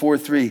 Thessalonians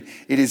 4:3,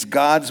 it is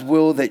God's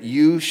will that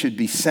you should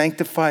be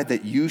sanctified,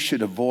 that you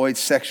should avoid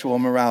sexual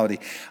immorality.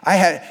 I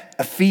had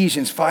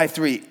Ephesians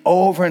 5:3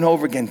 over and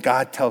over again.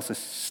 God tells us,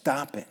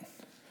 stop it.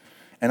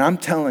 And I'm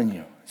telling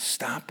you,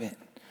 stop it.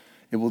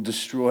 It will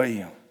destroy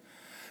you.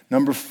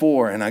 Number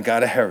 4, and I got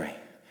to hurry.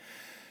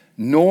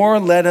 Nor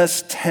let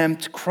us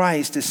tempt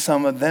Christ as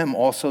some of them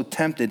also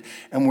tempted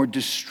and were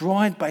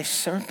destroyed by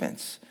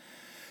serpents.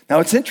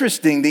 Now it's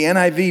interesting, the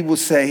NIV will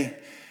say,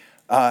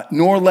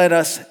 nor let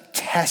us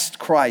test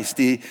Christ.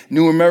 The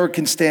New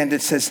American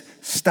Standard says,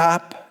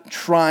 stop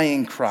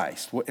trying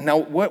Christ. Now,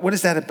 what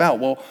is that about?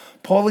 Well,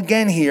 Paul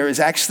again here is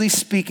actually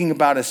speaking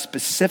about a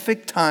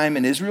specific time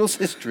in Israel's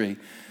history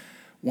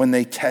when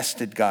they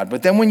tested God.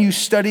 But then when you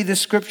study the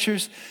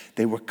scriptures,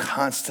 they were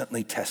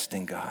constantly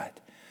testing God.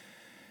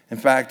 In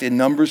fact, in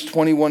Numbers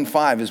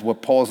 21:5 is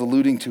what Paul's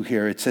alluding to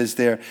here. It says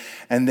there,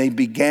 and they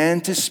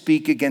began to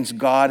speak against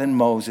God and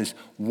Moses.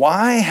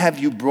 Why have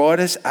you brought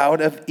us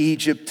out of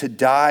Egypt to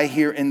die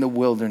here in the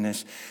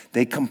wilderness?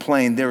 They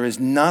complained, there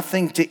is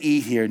nothing to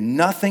eat here,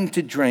 nothing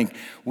to drink.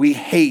 We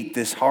hate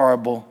this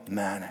horrible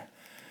manna.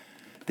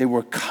 They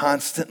were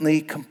constantly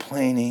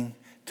complaining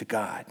to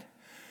God.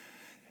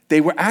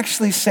 They were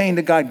actually saying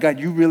to God, God,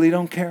 you really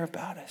don't care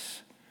about us.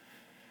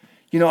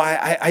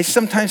 I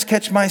sometimes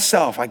catch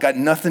myself. I got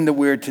nothing to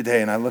wear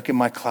today, and I look in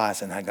my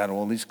closet, and I got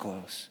all these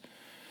clothes.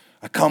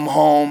 I come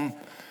home,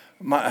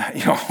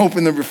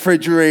 open the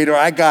refrigerator.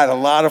 I got a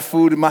lot of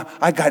food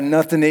I got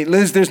nothing to eat.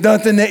 Liz, there's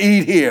nothing to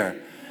eat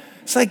here.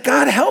 It's like,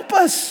 God, help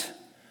us.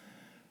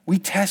 We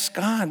test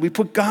God. We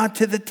put God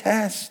to the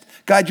test.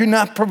 God, you're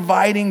not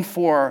providing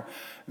for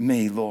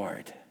me,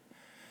 Lord.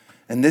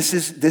 And this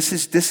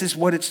is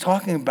what it's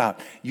talking about.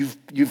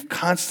 You've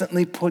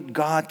constantly put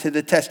God to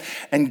the test.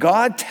 And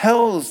God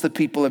tells the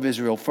people of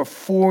Israel, for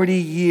 40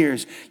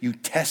 years, you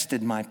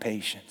tested my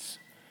patience.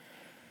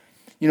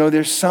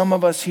 There's some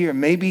of us here,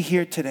 maybe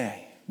here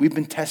today. We've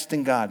been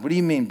testing God. What do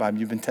you mean, Bob?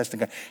 You've been testing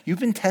God? You've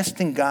been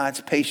testing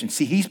God's patience.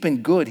 See, he's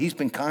been good. He's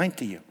been kind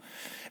to you.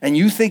 And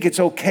you think it's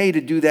okay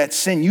to do that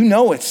sin. You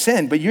know it's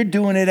sin, but you're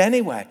doing it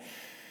anyway.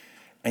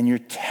 And you're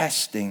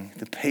testing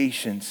the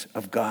patience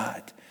of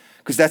God.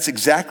 Because that's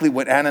exactly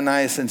what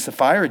Ananias and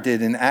Sapphira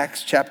did in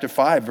Acts chapter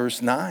 5,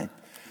 verse 9.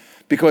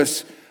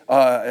 Because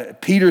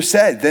Peter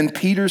said in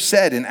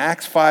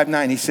Acts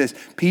 5:9, he says,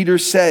 Peter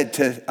said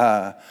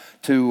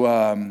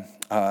to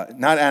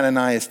not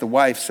Ananias, the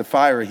wife,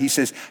 Sapphira, he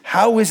says,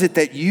 how is it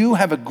that you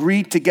have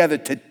agreed together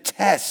to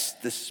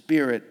test the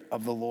Spirit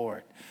of the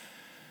Lord?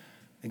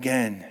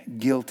 Again,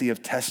 guilty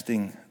of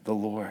testing the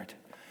Lord.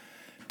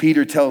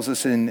 Peter tells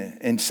us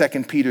in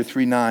 2 Peter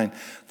 3:9,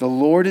 the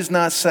Lord is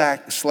not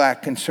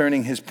slack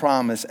concerning his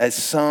promise, as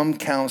some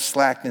count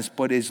slackness,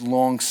 but is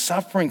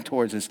long-suffering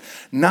towards us,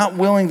 not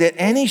willing that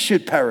any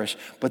should perish,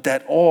 but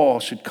that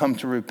all should come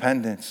to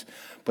repentance.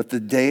 But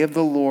the day of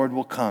the Lord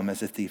will come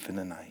as a thief in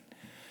the night.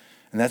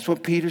 And that's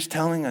what Peter's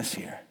telling us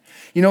here.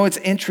 You know, it's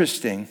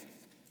interesting.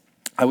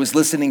 I was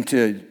listening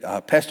to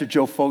Pastor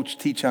Joe Focht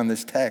teach on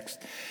this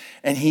text,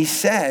 and he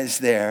says,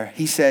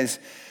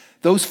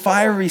 those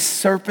fiery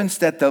serpents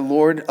that the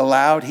Lord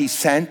allowed, he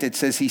sent. It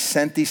says he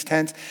sent these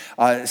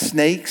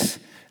snakes,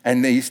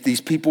 and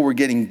these people were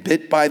getting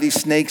bit by these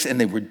snakes, and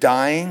they were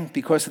dying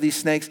because of these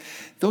snakes.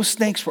 Those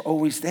snakes were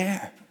always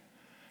there.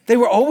 They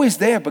were always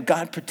there, but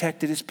God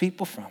protected his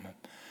people from them.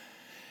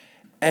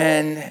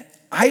 And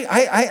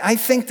I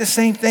think the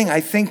same thing.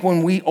 I think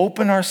when we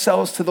open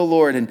ourselves to the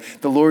Lord and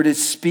the Lord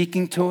is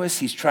speaking to us,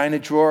 he's trying to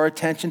draw our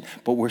attention,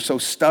 but we're so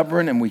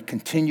stubborn and we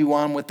continue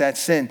on with that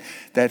sin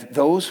that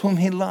those whom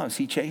he loves,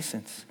 he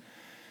chastens.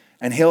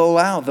 And he'll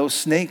allow those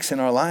snakes in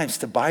our lives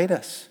to bite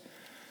us.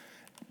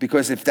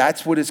 Because if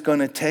that's what it's going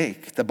to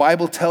take, the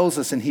Bible tells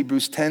us in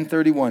Hebrews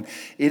 10:31,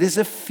 it is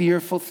a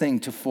fearful thing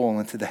to fall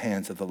into the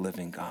hands of the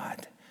living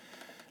God.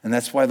 And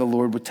that's why the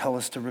Lord would tell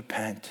us to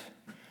repent.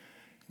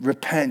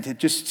 Repent, it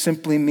just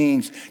simply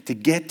means to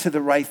get to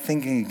the right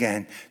thinking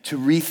again, to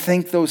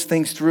rethink those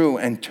things through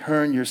and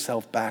turn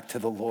yourself back to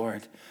the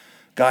Lord.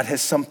 God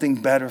has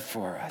something better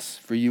for us,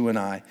 for you and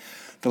I.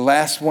 The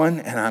last one,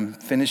 and I'm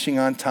finishing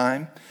on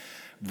time,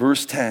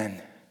 verse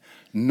 10,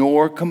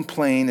 nor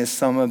complain as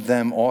some of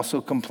them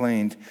also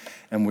complained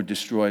and were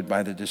destroyed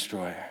by the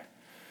destroyer.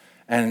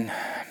 And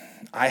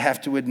I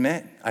have to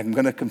admit, I'm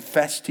going to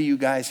confess to you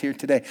guys here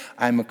today,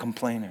 I'm a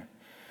complainer.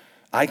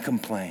 I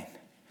complain.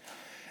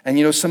 And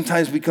you know,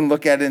 sometimes we can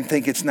look at it and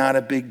think it's not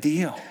a big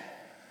deal.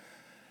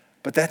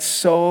 But that's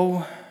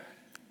so,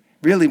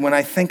 really, when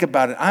I think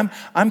about it,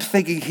 I'm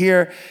thinking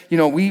here, you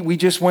know, we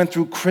just went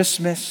through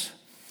Christmas,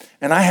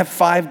 and I have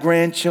 5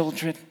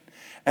 grandchildren,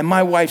 and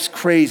my wife's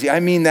crazy. I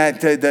mean that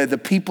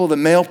the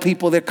male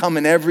people, they're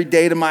coming every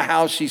day to my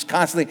house. She's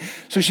constantly,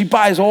 so she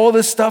buys all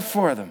this stuff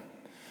for them.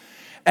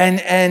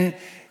 And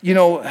you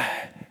know,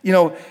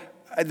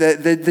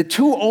 the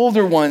 2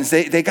 older ones,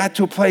 they got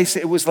to a place,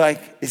 it was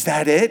like, is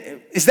that it?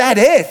 Is that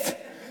it?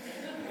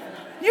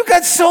 You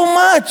got so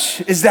much.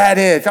 Is that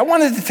it? I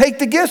wanted to take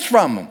the gifts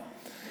from them.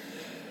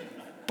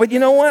 But you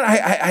know what?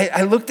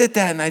 I looked at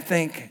that and I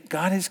think,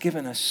 God has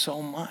given us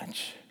so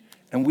much.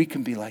 And we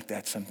can be like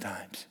that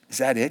sometimes. Is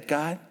that it,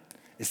 God?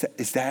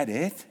 Is that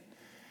it?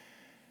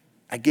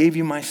 I gave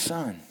you my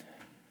son.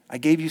 I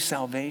gave you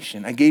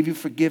salvation. I gave you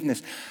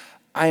forgiveness.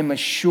 I am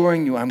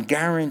assuring you, I'm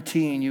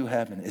guaranteeing you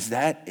heaven. Is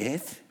that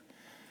it?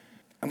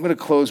 I'm going to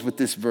close with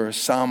this verse,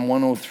 Psalm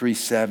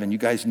 103:7. You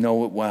guys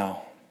know it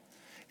well.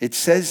 It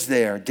says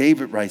there,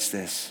 David writes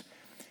this,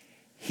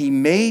 he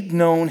made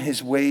known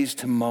his ways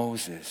to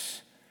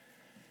Moses,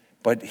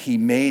 but he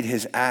made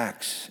his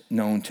acts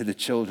known to the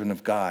children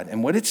of God.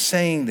 And what it's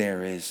saying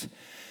there is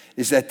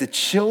that the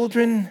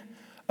children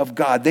of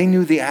God, they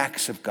knew the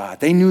acts of God.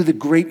 They knew the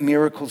great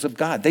miracles of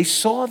God. They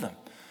saw them.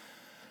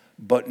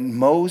 But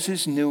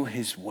Moses knew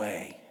his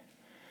way.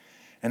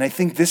 And I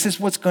think this is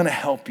what's going to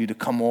help you to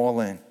come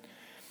all in.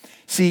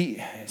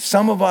 See,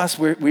 some of us,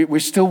 we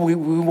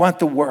want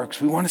the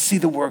works. We want to see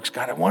the works,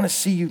 God. I want to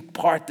see you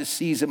part the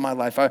seas of my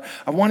life. I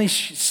want to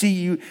see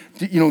you,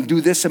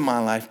 do this in my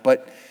life.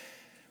 But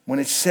when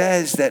it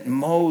says that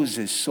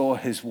Moses saw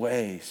his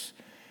ways,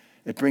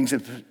 it brings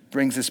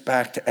us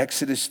back to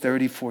Exodus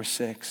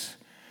 34:6.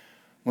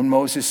 When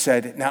Moses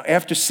said, now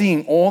after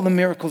seeing all the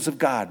miracles of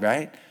God,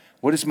 right?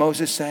 What does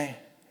Moses say?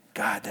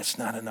 God, that's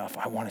not enough.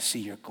 I want to see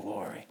your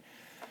glory.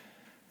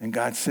 And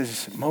God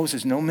says,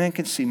 Moses, no man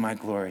can see my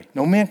glory.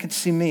 No man can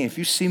see me. If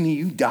you see me,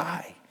 you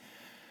die.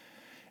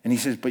 And he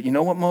says, but you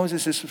know what,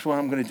 Moses? This is what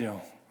I'm going to do.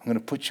 I'm going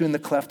to put you in the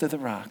cleft of the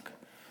rock.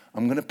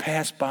 I'm going to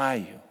pass by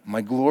you.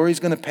 My glory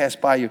is going to pass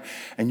by you.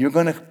 And you're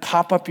going to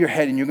pop up your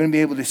head and you're going to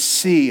be able to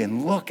see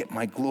and look at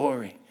my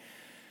glory.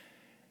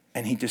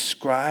 And he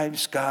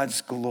describes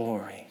God's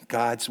glory,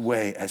 God's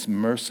way, as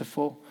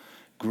merciful,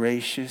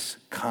 gracious,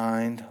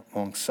 kind,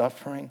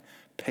 long-suffering,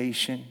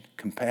 patient,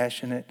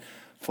 compassionate,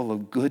 full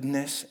of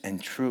goodness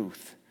and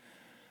truth.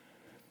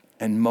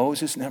 And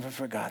Moses never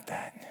forgot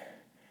that.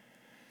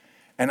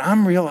 And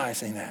I'm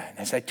realizing that.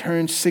 As I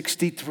turn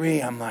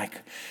 63, I'm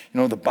like,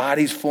 the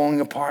body's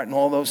falling apart and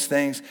all those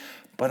things.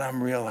 But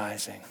I'm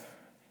realizing,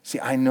 see,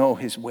 I know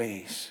his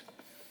ways.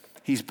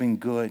 He's been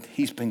good.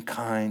 He's been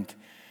kind.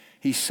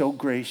 He's so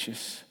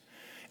gracious.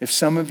 If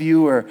some of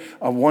you are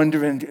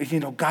wondering,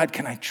 God,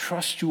 can I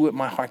trust you with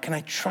my heart? Can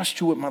I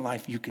trust you with my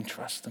life? You can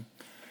trust him.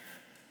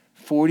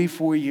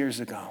 44 years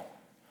ago,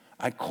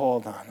 I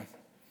called on him.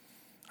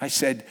 I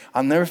said,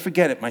 I'll never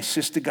forget it. My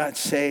sister got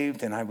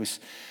saved, and I was,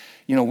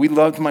 we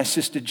loved my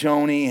sister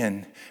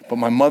Joni, but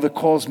my mother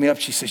calls me up.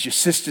 She says, your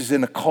sister's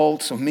in a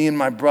cult, so me and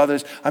my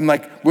brothers, I'm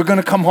like, we're going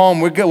to come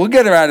home. We'll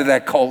get her out of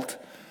that cult.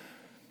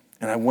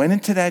 And I went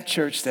into that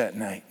church that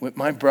night with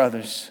my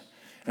brothers,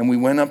 and we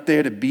went up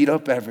there to beat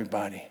up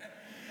everybody.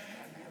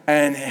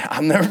 And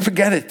I'll never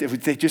forget it.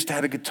 They just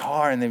had a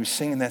guitar, and they were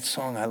singing that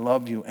song, I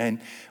Love You.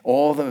 And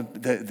all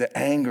the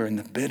anger and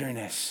the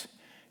bitterness,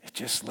 it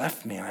just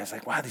left me. And I was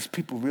like, wow, these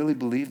people really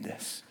believe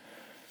this.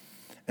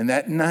 And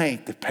that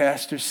night, the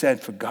pastor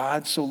said, for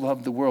God so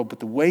loved the world. But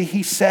the way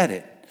he said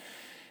it,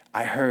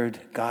 I heard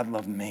God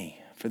loved me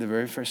for the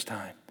very first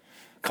time.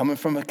 Coming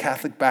from a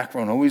Catholic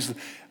background,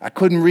 I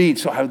couldn't read,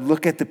 so I would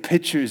look at the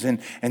pictures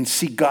and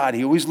see God.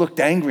 He always looked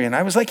angry, and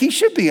I was like, he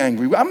should be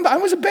angry. I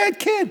was a bad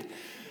kid.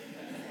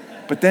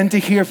 But then to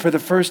hear for the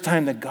first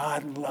time that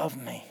God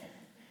loved me,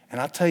 and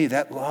I'll tell you,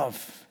 that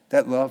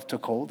love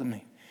took hold of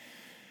me.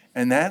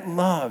 And that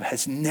love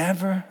has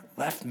never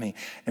left me.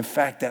 In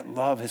fact, that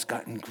love has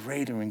gotten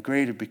greater and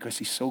greater because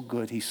he's so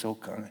good, he's so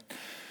kind.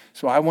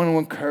 So I want to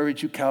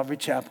encourage you, Calvary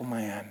Chapel,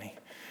 Miami.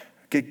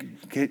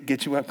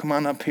 Get you up. Come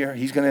on up here.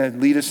 He's going to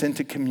lead us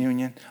into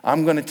communion.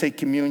 I'm going to take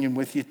communion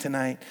with you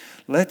tonight.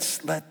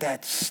 Let's let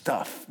that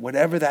stuff,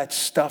 whatever that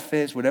stuff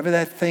is, whatever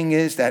that thing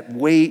is, that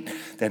weight,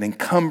 that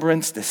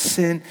encumbrance, the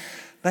sin,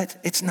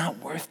 it's not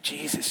worth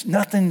Jesus.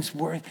 Nothing's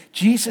worth.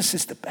 Jesus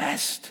is the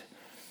best.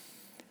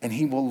 And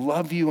he will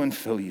love you and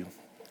fill you.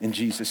 In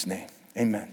Jesus' name, amen.